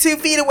be 2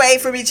 feet away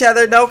from each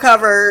other, no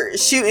cover,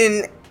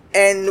 shooting,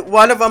 and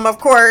one of them, of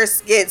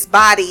course, gets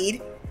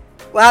bodied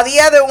while the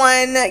other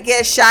one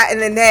gets shot in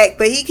the neck,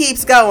 but he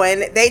keeps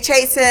going. They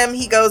chase him.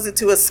 He goes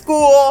into a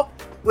school,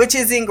 which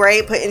isn't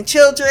great, putting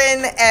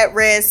children at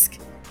risk.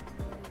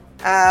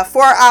 4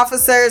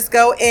 officers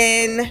go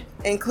in,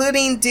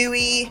 including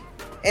Dewey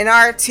and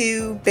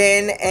R2,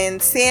 Ben,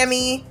 and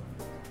Sammy.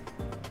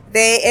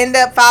 They end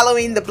up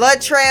following the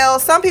blood trail.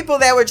 Some people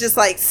that were just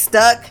like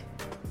stuck.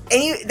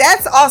 And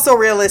that's also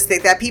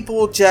realistic, that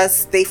people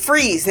just, they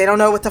freeze. They don't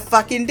know what to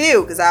fucking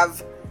do. Because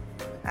I've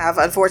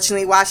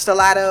unfortunately watched a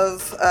lot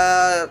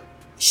of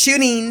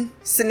shooting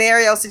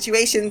scenario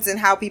situations and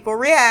how people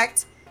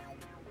react.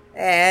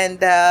 And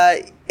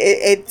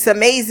it's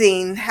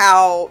amazing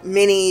how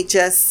many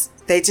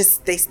they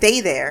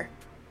stay there.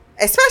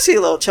 Especially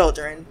little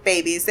children,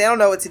 babies. They don't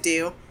know what to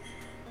do.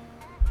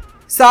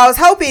 So I was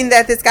hoping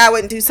that this guy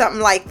wouldn't do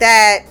something like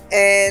that.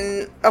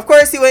 And of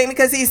course he wouldn't,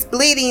 because he's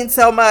bleeding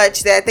so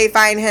much that they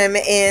find him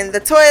in the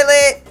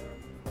toilet.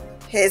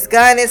 His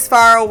gun is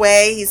far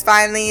away. He's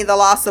finally, the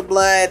loss of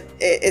blood,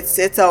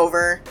 it's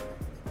over.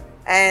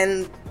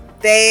 And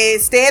they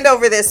stand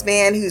over this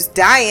man who's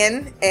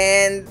dying.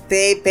 And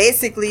they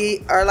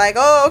basically are like,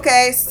 oh,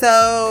 okay,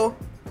 so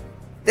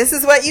this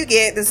is what you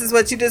get. This is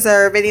what you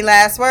deserve. Any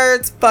last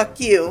words?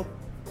 Fuck you.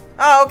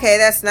 Oh, okay,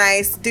 that's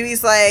nice.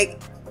 Dewey's like,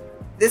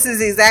 this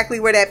is exactly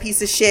where that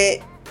piece of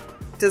shit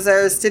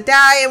deserves to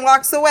die, and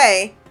walks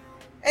away.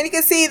 And you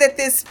can see that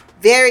this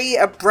very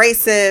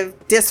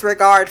abrasive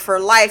disregard for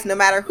life, no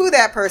matter who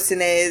that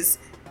person is,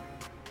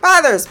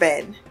 bothers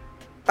Ben.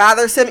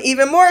 Bothers him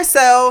even more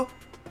so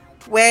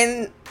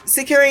when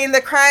securing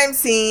the crime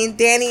scene,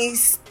 Danny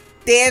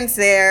stands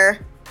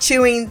there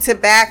chewing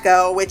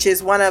tobacco, which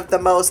is one of the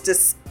most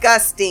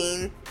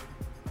disgusting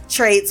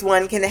traits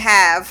one can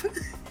have.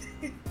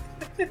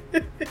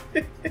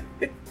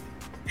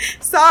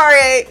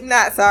 Sorry,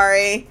 not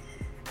sorry.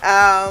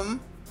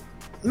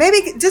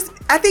 Maybe just,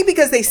 I think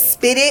because they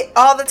spit it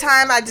all the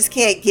time, I just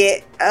can't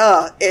get,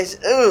 it's,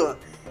 ugh.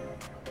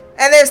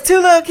 And there's 2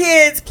 little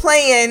kids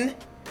playing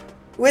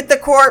with the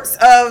corpse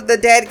of the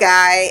dead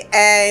guy,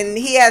 and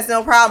he has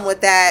no problem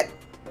with that,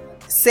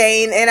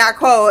 saying, and I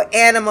quote,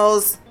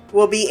 animals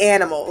will be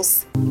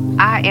animals.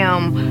 I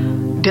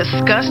am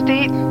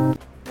disgusted.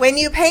 When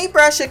you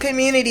paintbrush a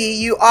community,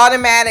 you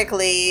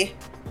automatically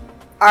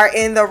are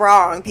in the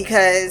wrong,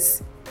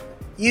 because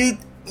you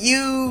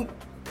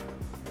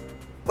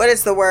what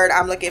is the word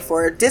I'm looking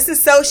for?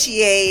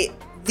 Disassociate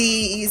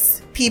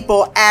these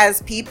people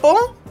as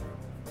people,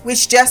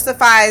 which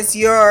justifies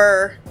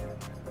your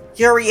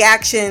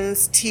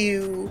reactions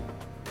to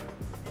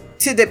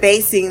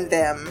debasing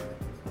them,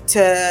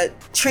 to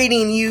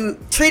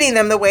treating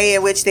them the way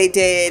in which they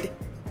did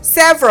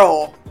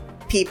several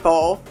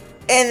people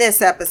in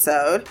this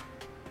episode.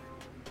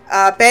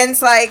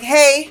 Ben's like,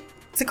 hey,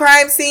 it's a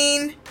crime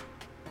scene.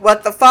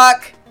 What the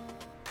fuck?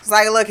 He's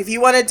like, look, if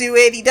you want to do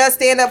it, he does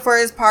stand up for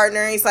his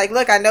partner. He's like,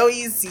 look, I know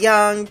he's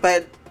young,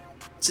 but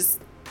just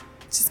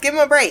give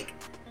him a break.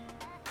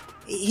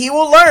 He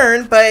will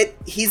learn, but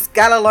he's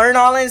got to learn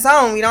all on his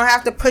own. We don't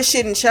have to push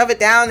it and shove it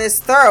down his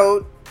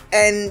throat.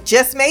 And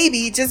just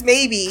maybe,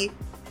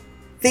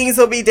 things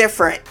will be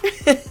different.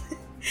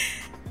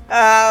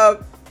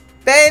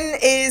 Ben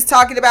is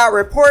talking about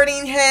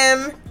reporting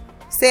him.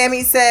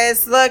 Sammy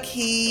says, look,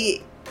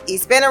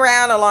 he's been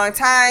around a long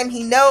time.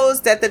 He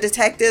knows that the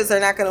detectives are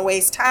not going to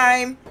waste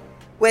time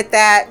with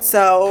that.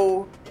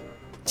 So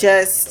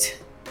just,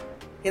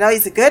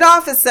 he's a good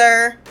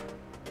officer.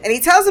 And he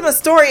tells him a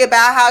story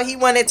about how he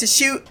wanted to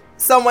shoot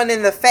someone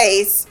in the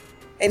face,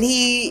 and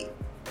he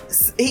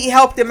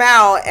helped him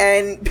out.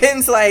 And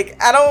Ben's like,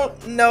 I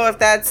don't know if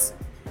that's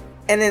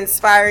an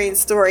inspiring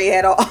story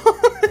at all.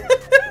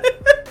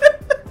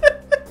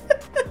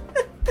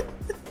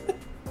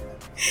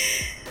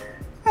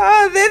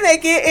 Then they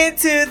get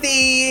into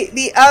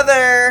the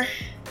other.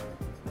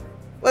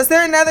 Was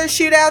there another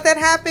shootout that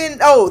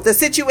happened? Oh, the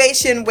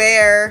situation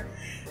where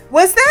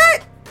was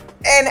that?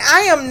 And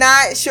I am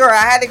not sure.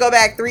 I had to go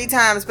back 3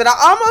 times, but I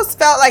almost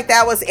felt like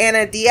that was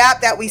Anna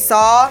Diop that we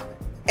saw.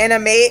 And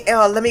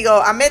let me go.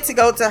 I meant to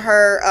go to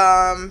her.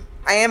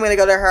 I am going to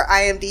go to her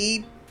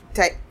IMDb.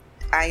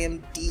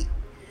 IMDb.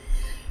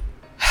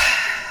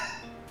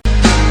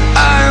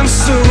 I am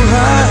so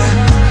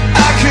high,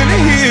 I can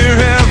hear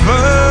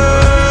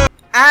heaven.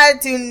 I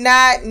do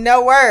not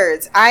know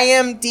words.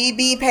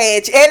 IMDb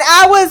page. And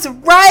I was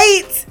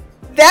right.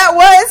 That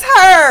was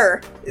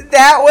her.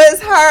 That was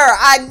her.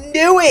 I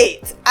knew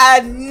it. I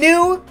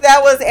knew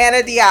that was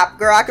Anna Diop.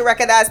 Girl, I could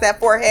recognize that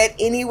forehead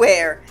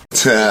anywhere.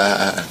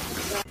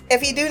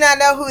 If you do not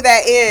know who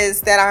that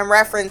is that I'm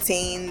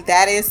referencing,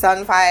 that is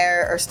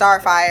Sunfire or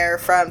Starfire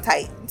from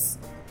Titans.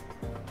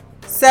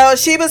 So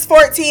she was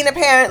 14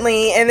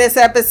 apparently in this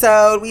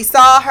episode. We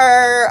saw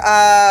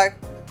her,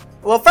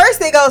 well, first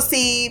they go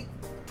see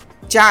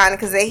John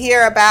because they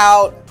hear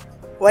about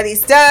what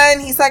he's done.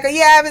 He's like, oh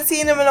yeah, I haven't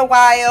seen him in a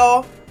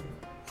while.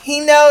 He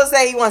knows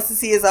that he wants to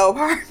see his old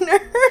partner.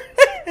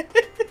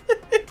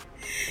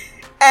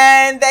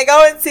 And they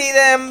go and see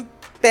them.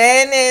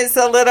 Ben is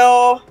a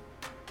little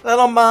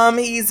mum.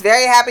 He's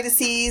very happy to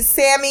see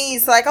Sammy.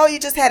 He's like, oh, you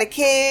just had a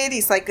kid.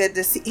 He's like, good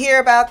to hear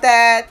about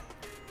that.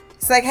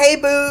 He's like, hey,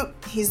 Boot.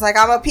 He's like,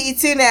 I'm a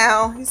P2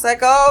 now. He's like,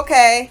 oh,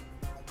 okay.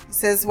 He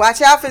says,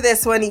 watch out for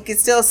this one. He can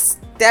still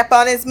step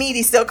on his meat.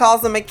 He still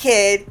calls him a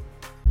kid.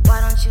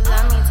 Why don't you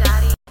love me,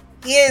 Daddy?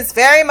 He is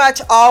very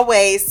much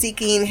always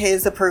seeking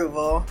his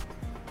approval.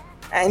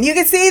 And you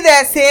can see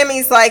that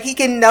Sammy's like, he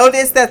can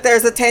notice that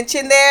there's a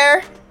tension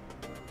there.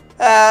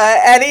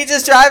 And he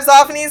just drives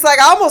off and he's like,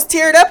 I almost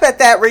teared up at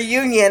that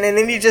reunion. And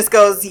then he just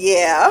goes,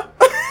 yeah.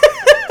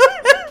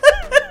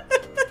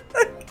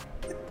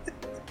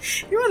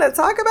 You want to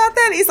talk about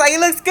that? He's like, he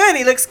looks good.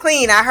 He looks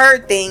clean. I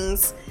heard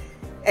things.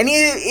 And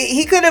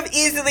he could have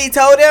easily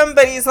told him,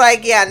 but he's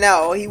like, yeah,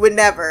 no, he would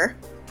never.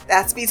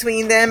 That's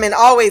between them and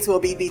always will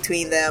be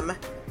between them.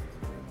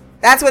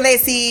 That's when they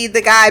see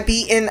the guy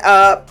beating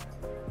up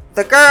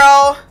the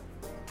girl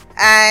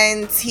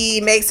and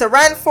he makes a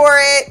run for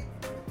it.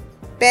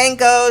 Ben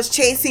goes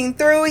chasing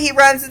through. He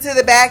runs into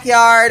the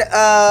backyard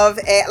of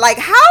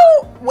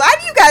why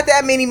do you got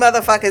that many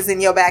motherfuckers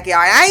in your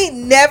backyard? I ain't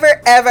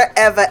never, ever,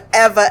 ever,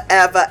 ever,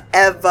 ever,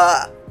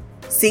 ever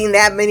seen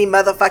that many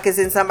motherfuckers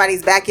in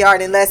somebody's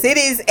backyard unless it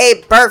is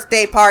a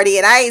birthday party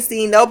and I ain't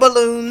seen no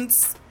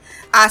balloons.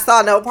 I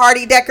saw no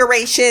party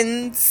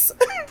decorations.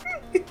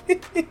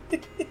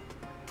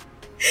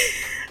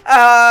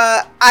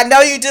 I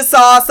know you just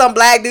saw some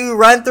black dude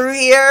run through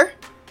here.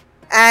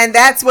 And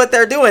that's what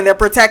they're doing. They're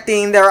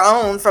protecting their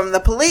own from the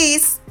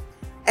police.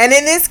 And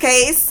in this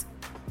case,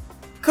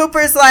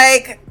 Cooper's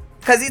like,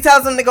 because he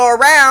tells them to go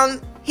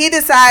around, he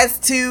decides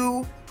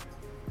to,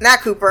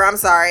 not Cooper, I'm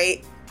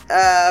sorry.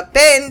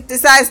 Ben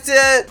decides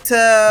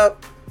to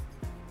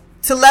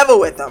level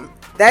with them.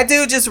 That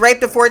dude just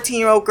raped a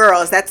 14-year-old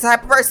girl. Is that the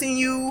type of person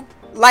you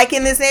like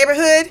in this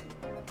neighborhood?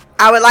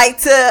 I would like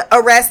to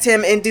arrest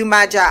him and do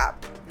my job.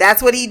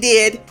 That's what he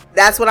did.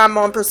 That's what I'm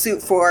on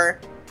pursuit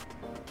for.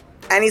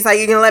 And he's like,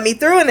 you're going to let me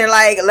through? And they're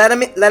like, let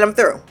him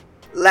through.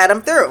 Let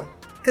him through.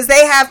 Because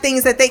they have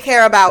things that they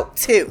care about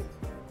too.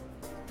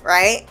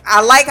 Right?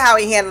 I like how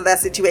he handled that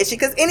situation.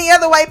 Because any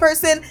other white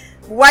person,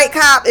 white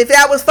cop, if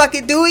that was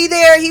fucking Dewey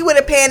there, he would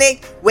have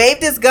panicked,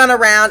 waved his gun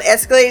around,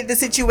 escalated the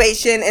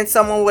situation, and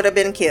someone would have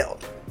been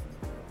killed.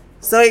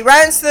 So he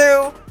runs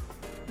through.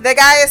 The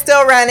guy is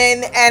still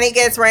running, and he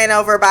gets ran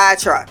over by a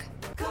truck.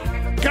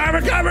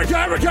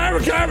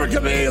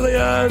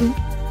 Chameleon.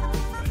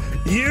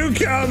 You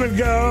come and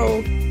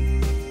go.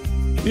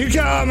 You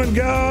come and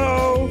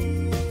go.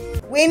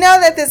 We know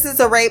that this is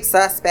a rape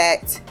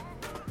suspect.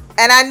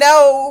 And I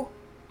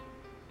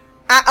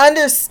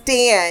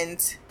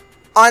understand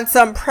on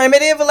some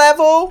primitive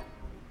level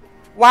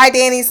why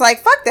Danny's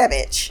like, fuck that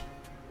bitch.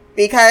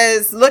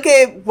 Because look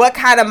at what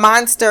kind of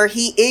monster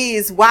he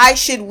is. Why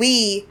should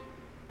we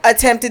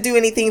attempt to do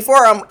anything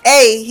for him?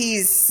 A,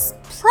 he's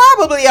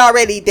probably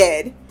already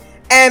dead.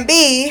 And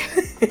B,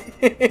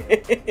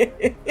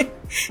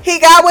 he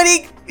got what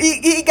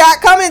he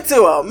got coming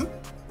to him.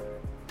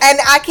 And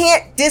I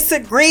can't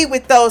disagree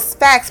with those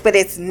facts, but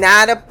it's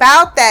not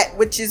about that,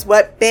 which is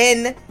what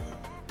Ben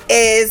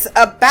is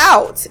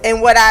about.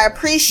 And what I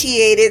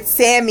appreciated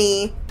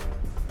Sammy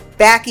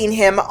backing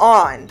him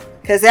on.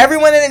 Because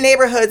everyone in the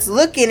neighborhood's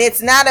looking,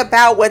 it's not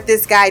about what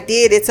this guy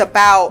did. It's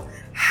about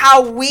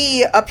how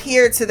we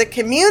appear to the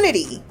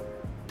community.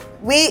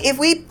 If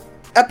we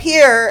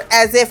appear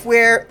as if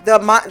we're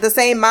the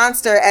same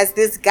monster as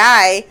this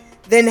guy,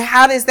 then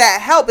how does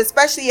that help?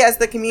 Especially as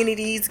the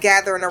community's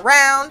gathering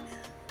around.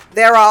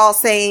 They're all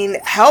saying,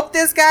 help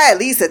this guy, at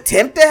least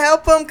attempt to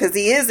help him, because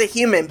he is a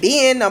human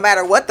being, no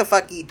matter what the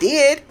fuck he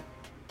did.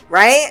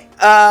 Right?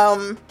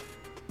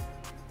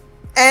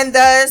 And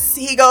thus,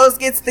 he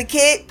gets the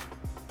kit,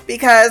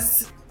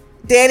 because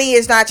Danny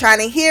is not trying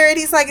to hear it.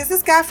 He's like, is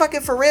this guy fucking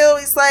for real?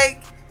 He's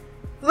like,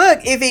 look,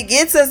 if it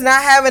gets us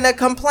not having a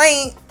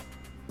complaint,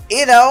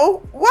 you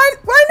know, why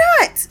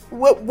not?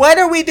 What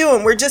are we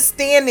doing? We're just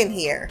standing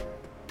here.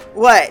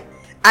 What?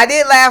 I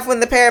did laugh when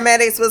the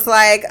paramedics was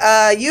like,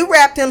 you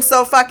wrapped him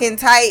so fucking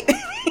tight.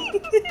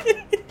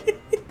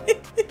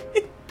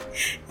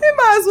 It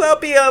might as well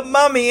be a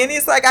mummy. And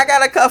he's like, I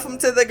gotta cuff him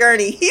to the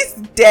gurney. He's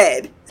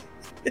dead.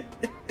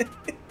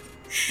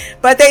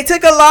 But they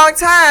took a long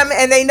time,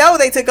 and they know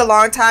they took a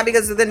long time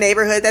because of the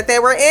neighborhood that they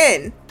were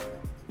in.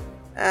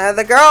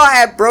 The girl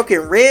had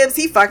broken ribs.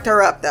 He fucked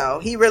her up, though.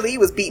 He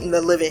was beating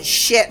the living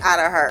shit out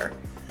of her.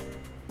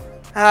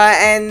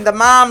 And the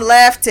mom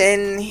left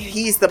and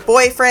he's the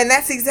boyfriend.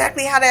 That's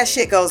exactly how that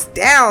shit goes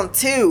down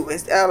too.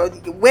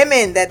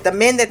 Women, that the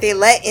men that they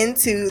let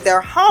into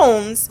their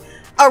homes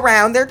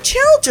around their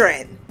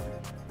children.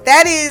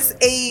 That is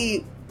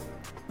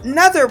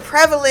another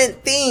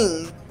prevalent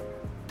thing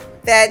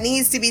that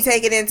needs to be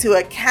taken into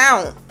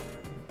account.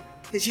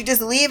 Because you're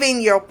just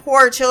leaving your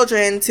poor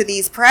children to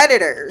these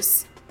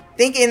predators,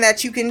 thinking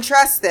that you can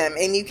trust them,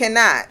 and you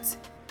cannot.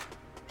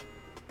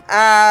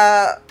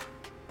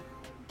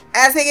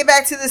 As they get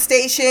back to the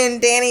station,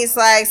 Danny's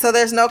like, so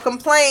there's no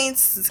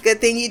complaints. It's a good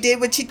thing you did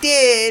what you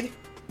did.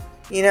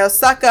 You know,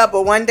 suck up,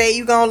 but one day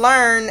you gonna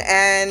learn.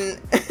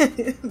 And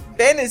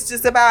Ben is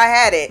just about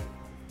had it.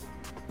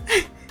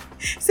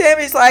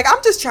 Sammy's like,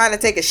 I'm just trying to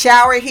take a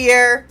shower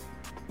here.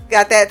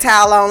 Got that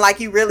towel on like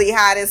you really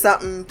hiding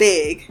something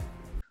big.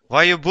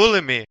 Why you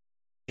bully me?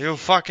 You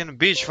fucking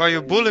bitch, why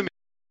you bully me?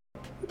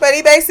 But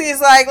he basically is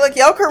like, look,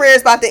 your career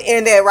is about to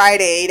end at Rite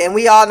Aid, and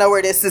we all know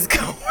where this is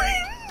going.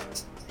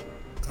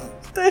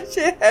 That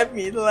shit had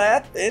me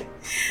laughing.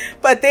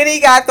 But then he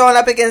got thrown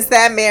up against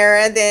that mirror,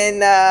 and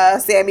then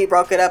Sammy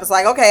broke it up. It's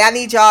like, okay, I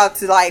need y'all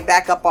to like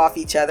back up off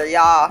each other.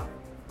 Y'all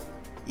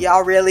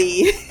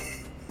really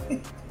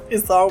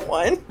is on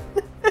one.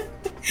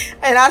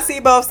 And I see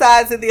both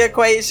sides of the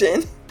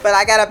equation, but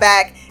I gotta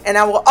back, and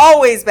I will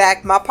always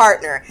back my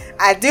partner.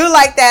 I do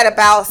like that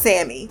about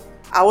Sammy.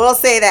 I will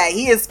say that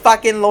he is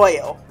fucking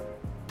loyal,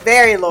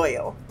 very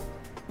loyal.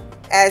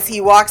 As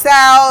he walks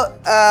out,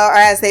 or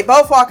as they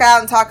both walk out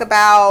and talk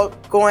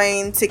about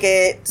going to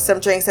get some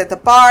drinks at the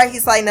bar,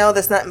 he's like, no,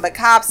 there's nothing but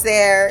cops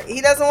there.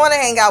 He doesn't want to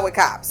hang out with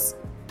cops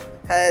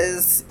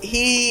because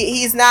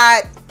he's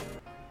not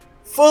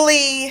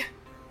fully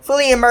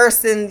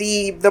immersed in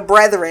the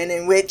brethren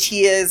in which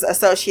he is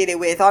associated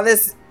with on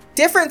this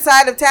different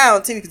side of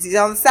town too, because he's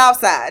on the south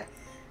side.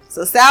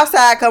 So south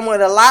side come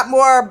with a lot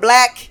more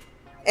black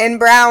and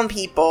brown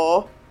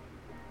people.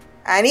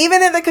 And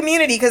even in the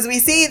community, because we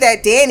see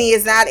that Danny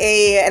is not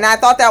and I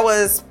thought that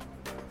was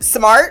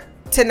smart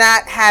to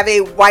not have a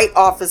white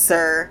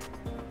officer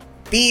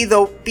be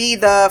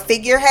the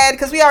figurehead,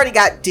 because we already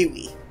got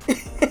Dewey.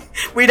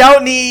 We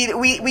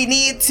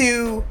need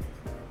to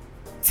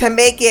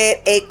make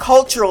it a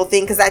cultural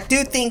thing, because I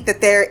do think that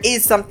there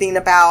is something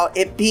about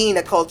it being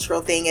a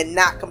cultural thing and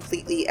not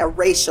completely a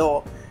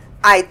racial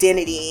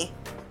identity,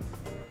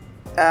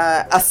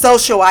 a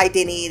social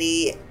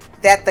identity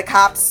that the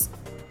cops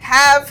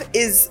have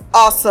is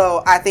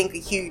also, I think, a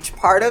huge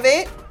part of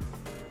it.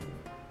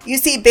 You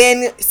see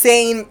Ben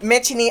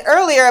mentioning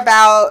earlier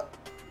about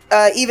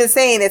even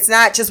saying it's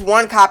not just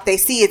one cop they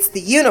see, it's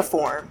the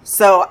uniform.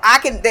 So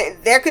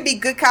there could be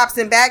good cops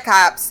and bad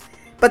cops,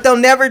 but they'll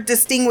never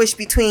distinguish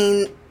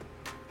between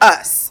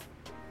us.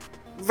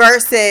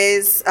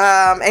 Versus,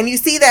 and you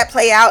see that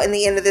play out in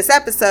the end of this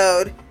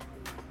episode,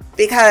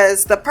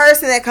 because the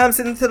person that comes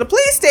into the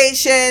police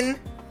station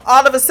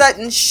all of a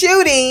sudden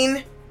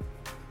shooting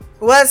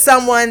was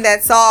someone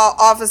that saw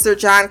Officer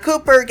John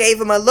Cooper, gave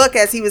him a look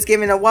as he was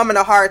giving a woman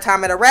a hard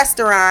time at a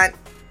restaurant.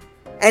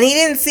 And he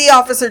didn't see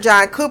Officer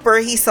John Cooper,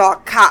 he saw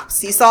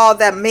cops. He saw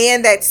the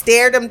man that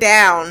stared him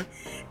down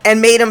and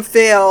made him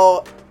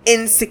feel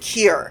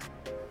insecure.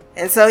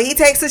 And so he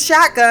takes a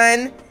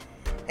shotgun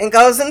and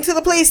goes into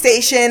the police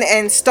station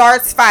and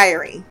starts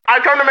firing. I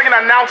come to make an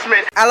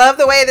announcement. I love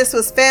the way this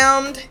was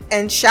filmed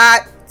and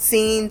shot,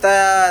 seeing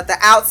the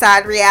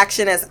outside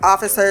reaction as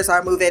officers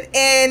are moving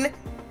in.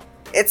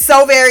 It's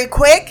so very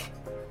quick,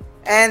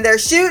 and they're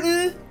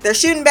shooting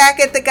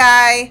back at the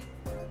guy.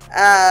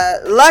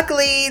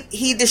 Luckily,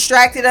 he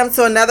distracted him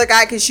so another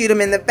guy could shoot him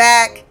in the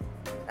back.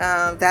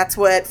 That's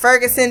what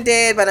Ferguson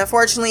did, but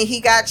unfortunately, he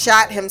got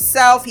shot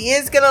himself. He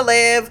is gonna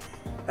live.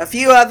 A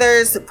few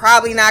others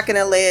probably not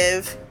gonna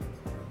live.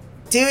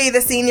 Dewey,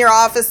 the senior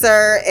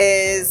officer,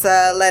 is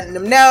letting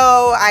them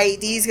know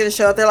IED's gonna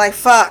show up. They're like,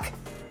 fuck.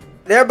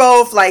 They're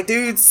both like,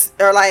 dudes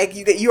are like,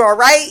 you all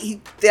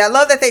right? I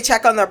love that they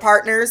check on their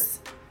partners,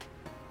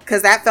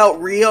 because that felt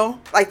real.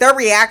 Like, their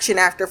reaction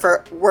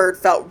afterward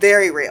felt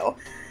very real.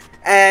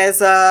 As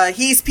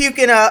he's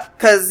puking up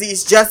because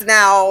he's just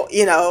now,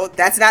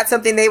 that's not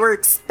something they were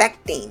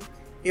expecting.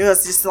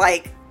 It's just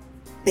like,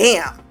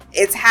 bam,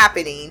 it's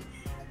happening.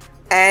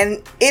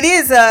 And it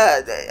is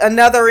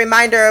another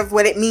reminder of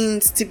what it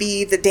means to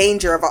be the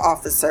danger of an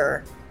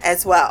officer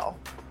as well.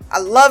 I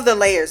love the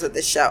layers of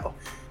the show.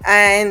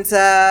 And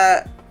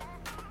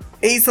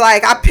he's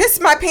like, I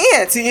pissed my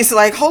pants. And he's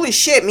like, holy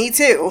shit, me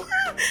too.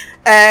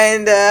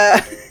 And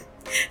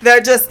they're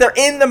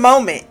in the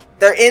moment.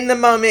 They're in the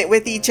moment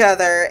with each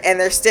other, and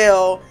they're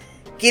still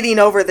getting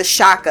over the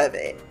shock of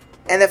it.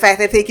 And the fact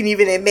that they can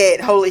even admit,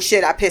 holy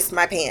shit, I pissed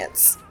my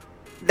pants.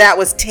 That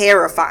was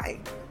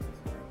terrifying.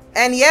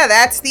 And yeah,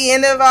 that's the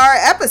end of our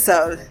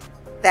episode.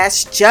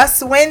 That's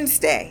just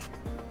Wednesday.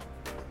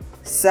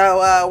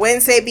 So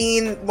Wednesday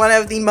being one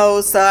of the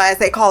most, as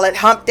they call it,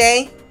 hump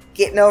day.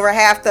 Getting over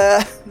half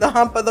the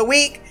hump of the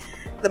week.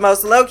 The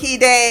most low-key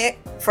day.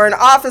 For an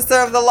officer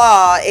of the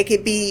law, it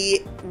could be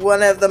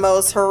one of the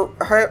most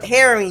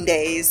harrowing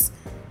days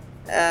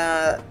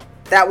that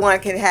one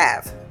can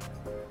have.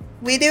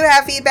 We do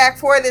have feedback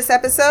for this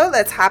episode.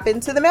 Let's hop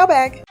into the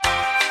mailbag.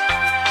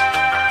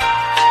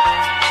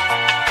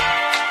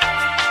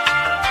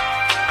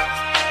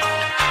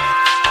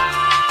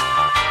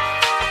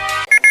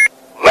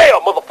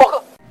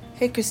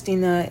 Hey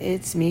Christina,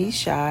 it's me,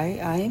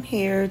 Shy. I am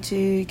here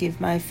to give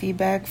my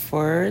feedback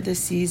for the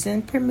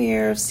season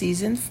premiere of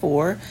season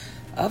 4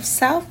 of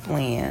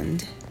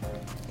Southland.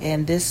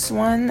 And this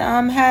one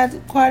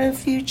had quite a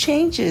few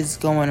changes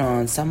going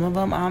on. Some of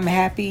them I'm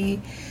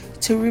happy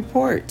to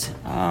report.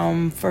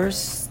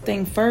 First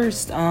thing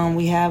first,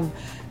 we have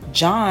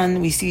John.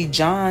 We see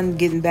John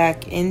getting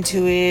back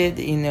into it,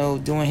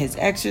 doing his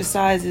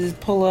exercises,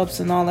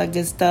 pull-ups and all that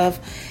good stuff.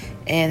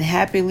 And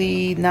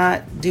happily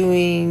not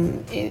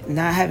having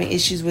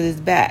issues with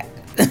his back.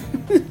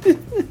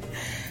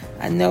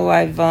 I know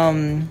I've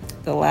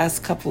the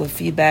last couple of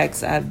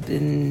feedbacks I've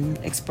been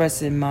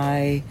expressing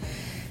my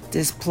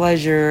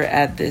displeasure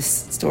at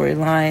this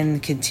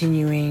storyline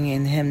continuing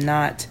and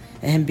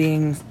him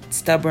being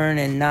stubborn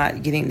and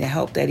not getting the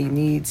help that he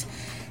needs.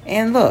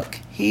 And look,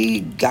 he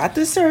got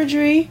the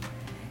surgery.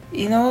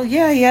 He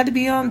had to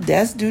be on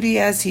desk duty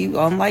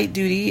on light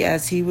duty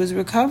as he was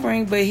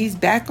recovering, but he's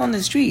back on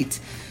the streets.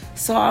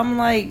 So I'm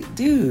like,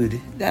 dude,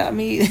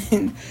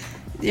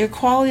 your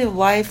quality of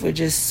life was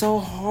just so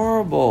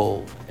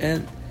horrible.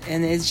 And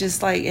it's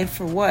just like, and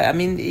for what?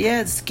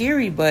 It's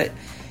scary, but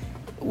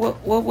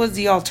what was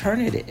the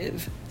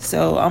alternative?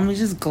 So I'm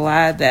just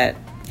glad that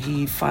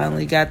he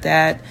finally got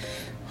that.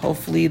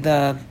 Hopefully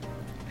the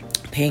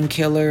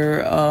painkiller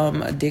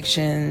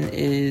addiction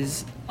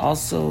is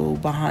also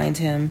behind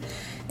him,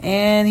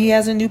 and he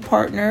has a new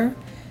partner,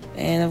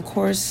 and of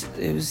course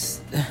it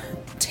was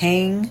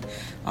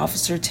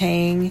Officer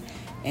Tang,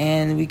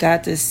 and we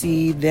got to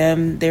see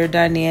their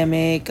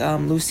dynamic.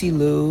 Lucy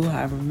Liu,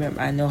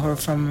 I know her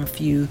from a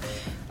few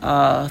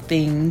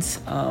things,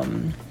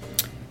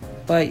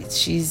 but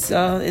she's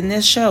in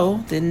this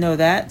show. Didn't know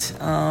that.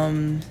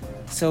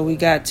 So we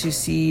got to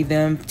see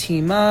them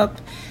team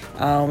up.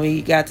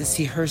 We got to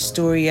see her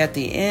story at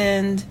the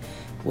end,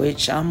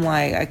 which I'm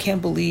like, I can't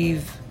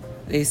believe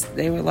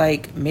they were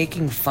like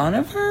making fun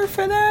of her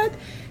for that.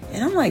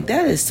 And I'm like,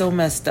 that is so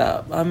messed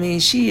up.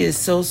 She is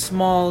so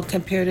small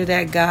compared to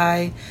that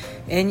guy.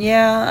 And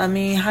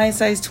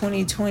hindsight's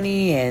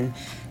 2020, and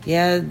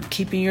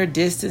keeping your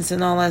distance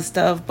and all that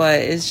stuff. But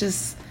it's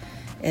just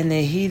in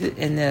the heat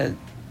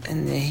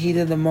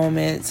of the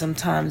moment.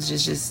 Sometimes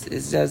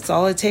that's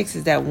all it takes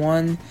is that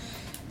one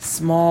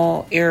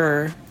small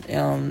error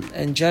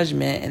and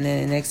judgment, and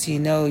then the next thing you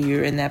know,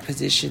 you're in that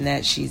position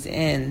that she's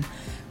in.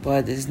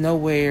 But there's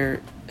nowhere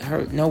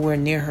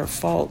near her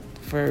fault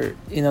for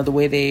the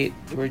way they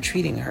were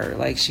treating her,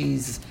 like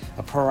she's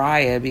a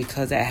pariah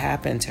because that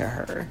happened to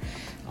her.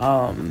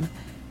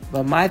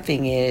 But my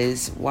thing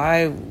is,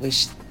 I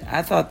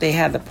thought they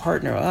had the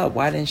partner up.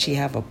 Why didn't she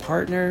have a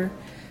partner?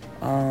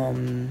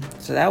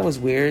 So that was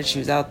weird. She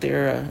was out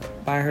there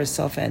by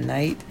herself at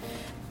night.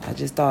 I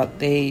just thought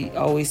they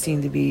always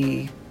seemed to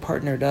be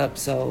partnered up,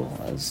 so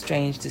it was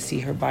strange to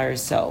see her by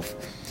herself.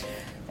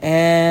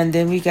 And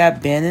then we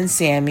got Ben and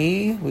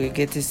Sammy. We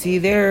get to see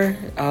their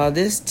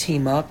this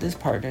team up, this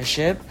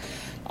partnership,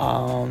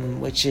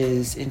 which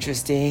is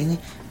interesting.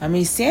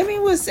 Sammy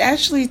was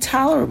actually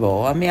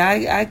tolerable.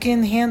 I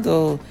can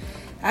handle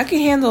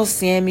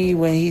Sammy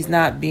when he's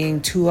not being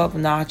too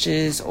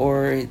obnoxious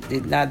or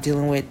not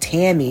dealing with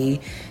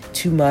Tammy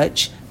too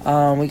much.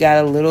 We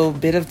got a little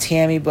bit of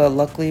Tammy, but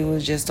luckily it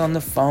was just on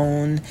the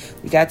phone.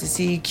 We got to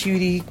see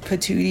cutie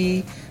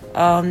patootie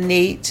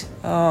Nate.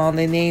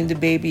 They named the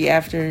baby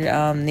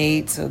after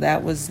Nate, so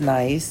that was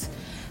nice.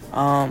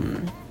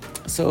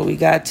 So we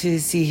got to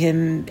see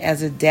him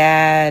as a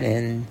dad,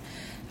 and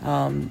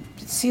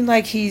it seemed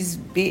like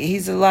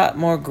he's a lot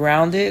more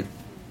grounded.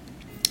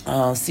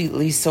 At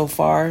least so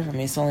far.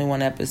 It's only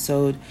one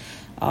episode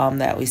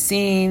that we've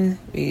seen.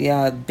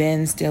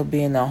 Ben still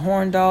being a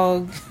horn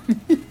dog.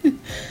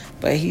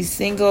 But he's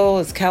single.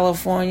 It's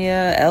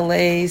California,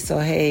 LA. So,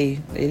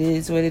 hey, it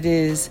is what it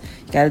is.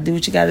 You got to do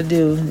what you got to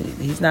do.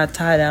 He's not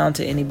tied down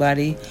to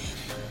anybody.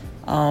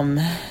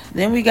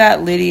 Then we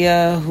got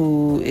Lydia,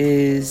 who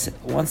is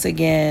once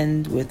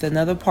again with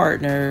another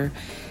partner.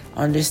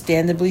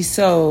 Understandably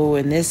so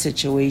in this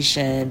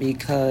situation,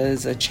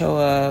 because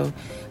Ochoa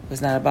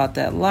was not about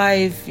that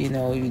life.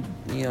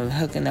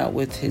 Hooking up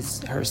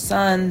with her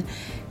son.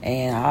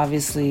 And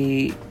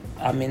obviously,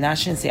 I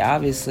shouldn't say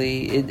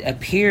obviously, it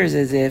appears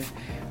as if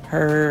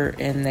her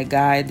and the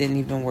guy didn't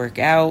even work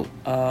out.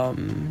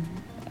 I'm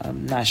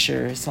not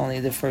sure. It's only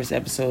the first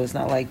episode. It's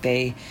not like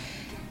they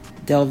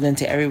delved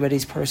into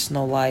everybody's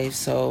personal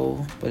life.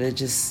 But it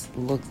just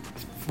looked,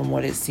 from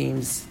what it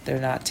seems, they're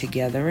not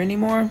together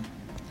anymore.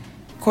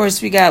 Of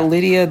course, we got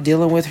Lydia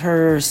dealing with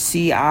her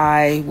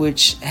CI,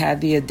 which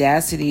had the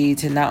audacity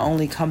to not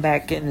only come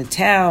back into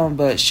town,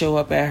 but show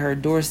up at her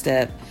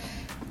doorstep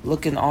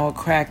looking all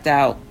cracked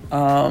out.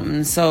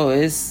 I'm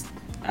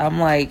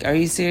like, are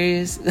you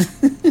serious?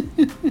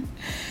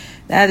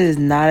 That is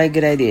not a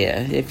good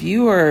idea. If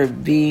you are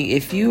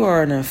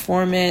an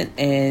informant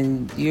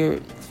and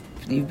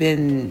you've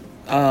been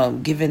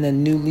given a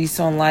new lease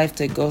on life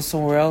to go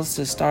somewhere else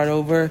to start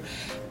over,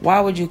 why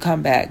would you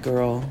come back,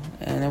 girl?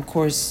 And of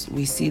course,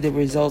 we see the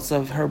results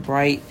of her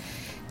bright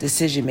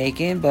decision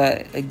making.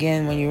 But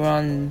again, when you're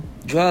on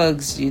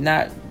drugs, you're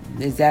not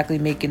exactly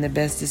making the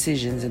best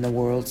decisions in the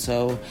world.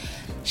 So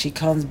she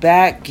comes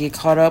back, get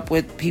caught up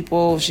with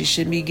people she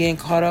shouldn't be getting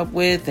caught up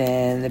with,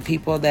 and the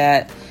people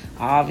that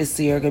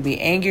obviously are going to be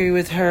angry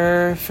with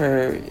her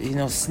for,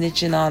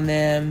 snitching on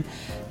them.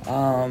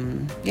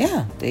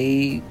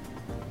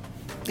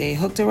 They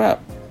hooked her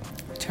up,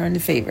 turned the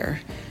favor.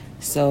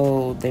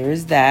 So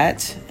there's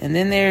that. And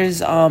then there's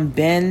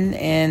Ben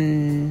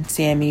and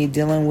Sammy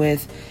dealing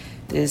with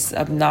this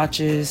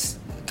obnoxious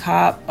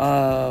cop,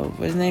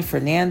 what's his name?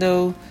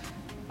 Fernando,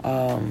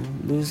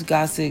 Lou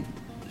Gossett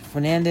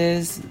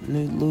Fernandez,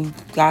 Lou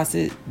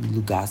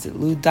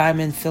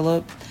Diamond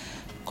Phillip.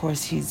 Of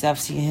course, I've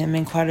seen him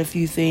in quite a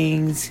few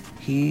things.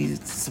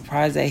 He's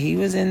surprised that he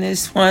was in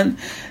this one.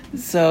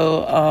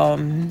 So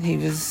he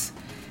was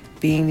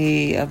being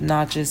the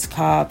obnoxious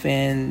cop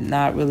and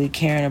not really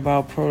caring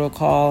about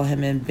protocol.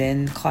 Him and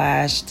Ben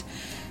clashed.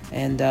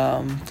 And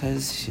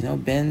because,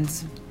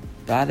 Ben's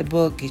by the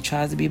book. He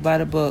tries to be by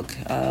the book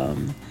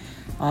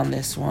on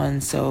this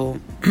one. So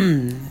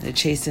they're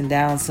chasing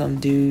down some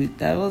dude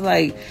that was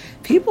like,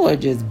 people are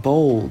just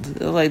bold.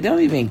 They're like, they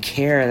don't even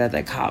care that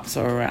the cops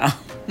are around.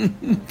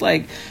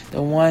 Like,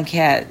 the one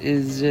cat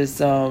is just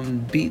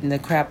beating the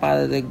crap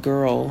out of the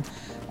girl.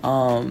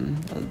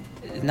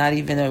 Not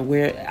even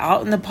aware,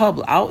 out in the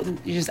public, out in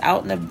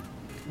the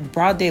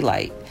broad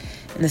daylight.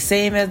 And the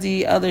same as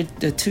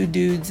the two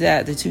dudes,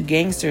 the two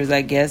gangsters,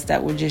 I guess,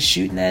 that were just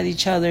shooting at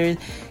each other,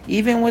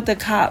 even with the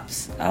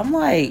cops. I'm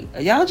like,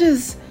 y'all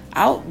just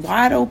out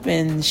wide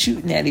open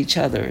shooting at each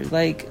other.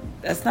 Like,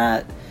 that's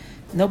not,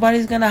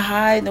 nobody's gonna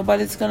hide,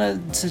 nobody's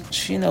gonna,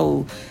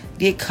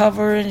 get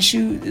cover and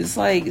shoot. It's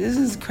like, this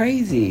is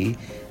crazy.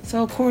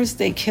 So of course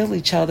they kill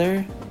each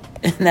other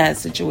in that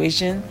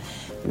situation.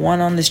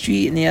 One on the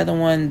street and the other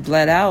one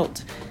bled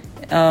out.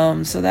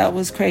 So that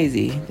was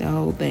crazy. The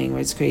whole thing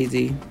was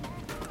crazy.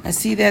 I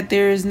see that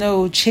there is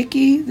no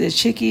Chicky. The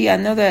Chicky, I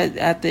know that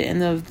at the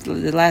end of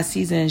the last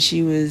season,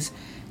 she was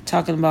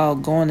talking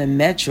about going to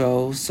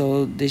Metro.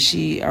 So is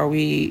she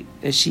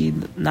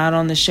not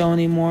on the show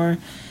anymore?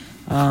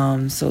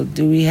 So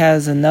Dewey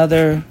has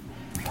another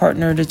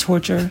partner to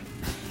torture.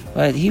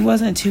 But he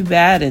wasn't too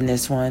bad in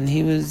this one.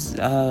 He was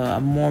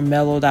a more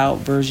mellowed out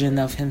version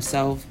of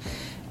himself.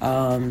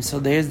 So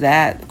there's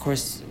that. Of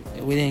course,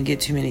 we didn't get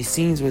too many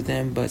scenes with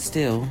him, but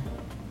still.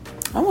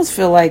 I almost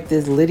feel like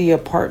this Lydia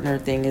partner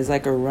thing is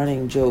like a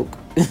running joke.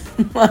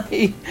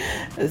 Like,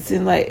 it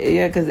seems like,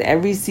 because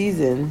every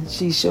season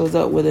she shows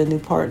up with a new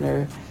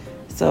partner.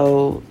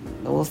 So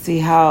we'll see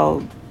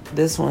how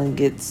this one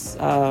gets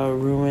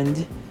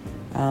ruined.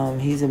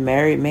 He's a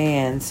married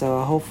man,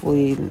 so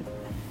hopefully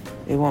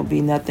it won't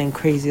be nothing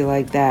crazy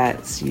like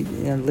that.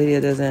 Lydia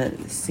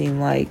doesn't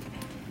seem like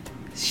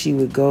she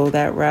would go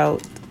that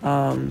route.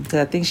 Because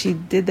I think she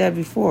did that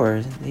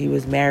before. He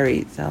was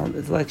married. So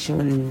it's like she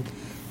wouldn't.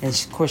 And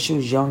of course, she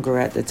was younger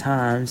at the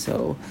time.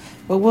 So,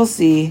 but we'll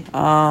see.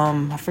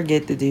 I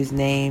forget the dude's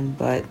name,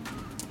 but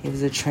he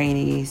was a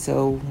trainee.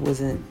 So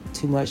wasn't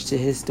too much to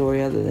his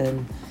story other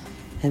than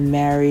him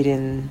married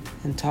and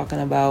talking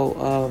about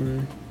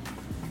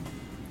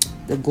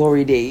the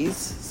glory days.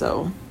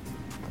 So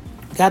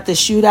got the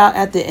shootout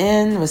at the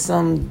end with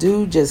some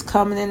dude just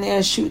coming in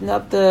there shooting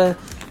up the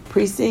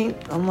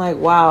precinct. I'm like,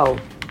 wow,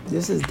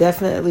 this is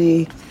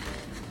definitely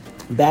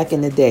back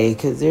in the day,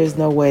 because there's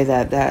no way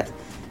that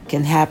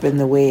can happen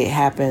the way it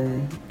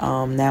happened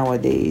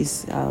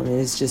nowadays.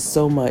 It's just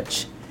so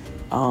much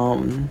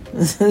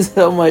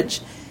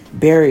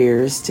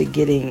barriers to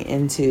getting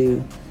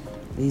into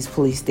these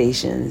police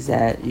stations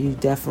that you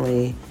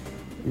definitely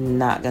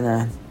not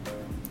gonna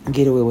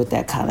get away with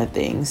that kind of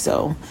thing.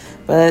 So,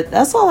 but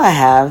that's all I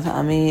have.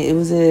 I mean, it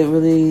was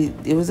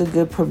a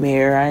good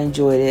premiere. I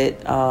enjoyed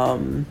it.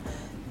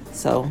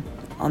 So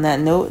on that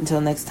note,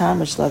 until next time,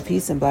 much love,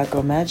 peace, and Black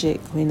Girl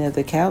Magic. Queen of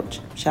the Couch,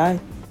 Shy.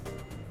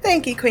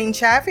 Thank you, Queen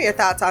Shy, for your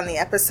thoughts on the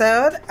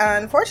episode.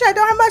 Unfortunately, I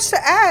don't have much to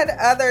add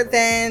other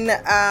than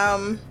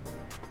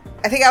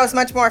I think I was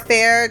much more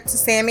fair to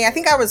Sammy. I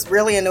think I was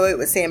really annoyed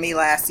with Sammy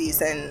last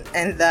season,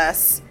 and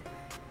thus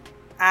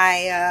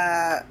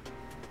I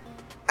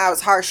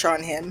was harsh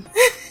on him.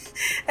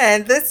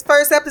 And this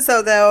first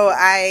episode, though,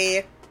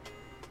 I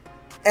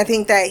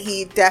think that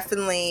he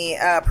definitely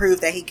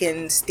proved that he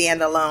can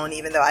stand alone,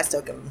 even though I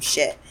still give him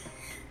shit.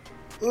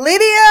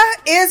 Lydia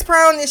is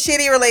prone to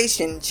shitty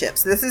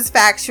relationships. This is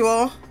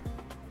factual.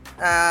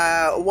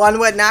 One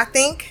would not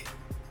think,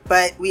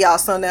 but we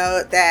also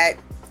know that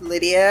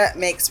Lydia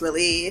makes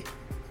really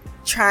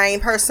trying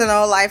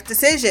personal life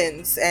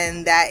decisions,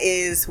 and that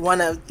is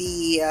one of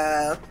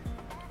the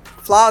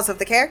flaws of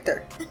the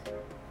character.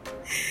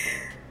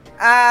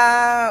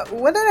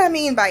 What did I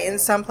mean by in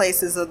some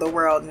places of the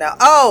world? No.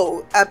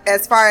 Oh,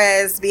 as far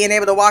as being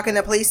able to walk in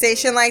a police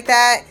station like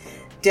that,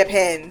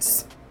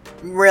 depends.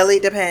 Really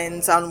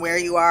depends on where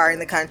you are in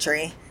the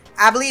country.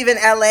 I believe in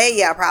LA,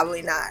 yeah,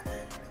 probably not.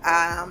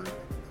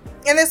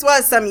 and this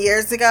was some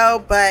years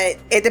ago, but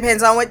it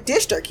depends on what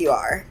district you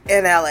are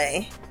in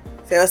LA.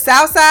 If it was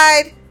South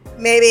Side,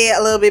 maybe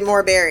a little bit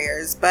more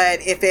barriers.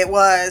 But if it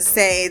was,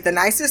 say, the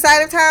nicer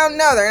side of town,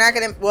 no, they're not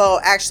going to. Well,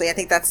 actually, I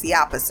think that's the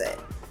opposite.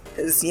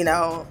 Because, you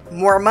know,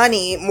 more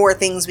money, more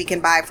things we can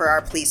buy for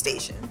our police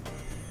station.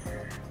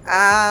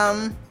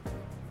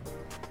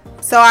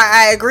 So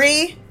I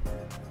agree.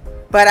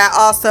 But I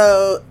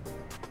also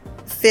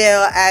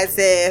feel as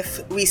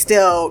if we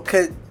still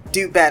could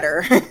do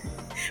better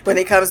when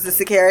it comes to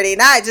security.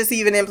 Not just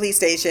even in police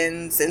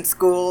stations, in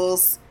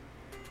schools.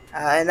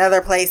 And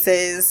other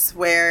places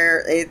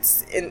where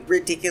it's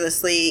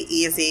ridiculously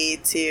easy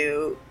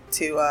to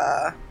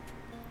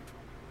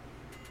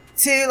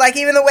like,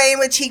 even the way in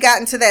which he got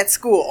into that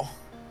school.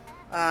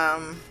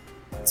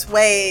 It's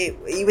way,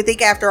 you would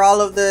think after all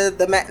of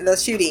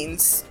the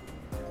shootings,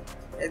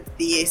 it'd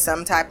be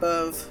some type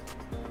of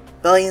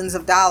billions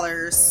of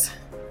dollars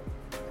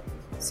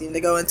seem to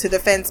go into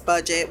defense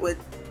budget would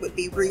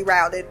be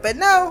rerouted, but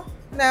no,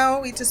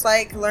 we just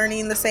like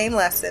learning the same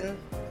lesson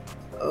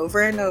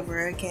over and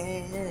over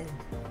again.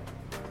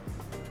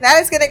 That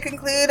is going to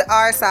conclude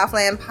our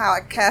Southland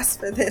podcast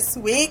for this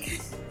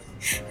week,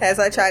 as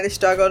I try to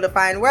struggle to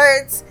find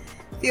words.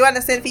 If you want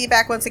to send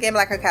feedback, once again,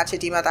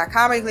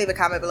 blackoutcouch@gmail.com, or you can leave a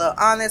comment below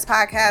on this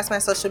podcast. My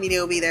social media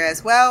will be there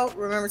as well.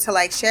 Remember to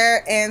like,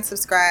 share, and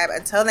subscribe.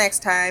 Until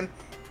next time,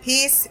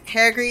 peace,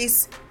 hair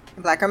grease,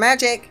 and black girl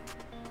magic.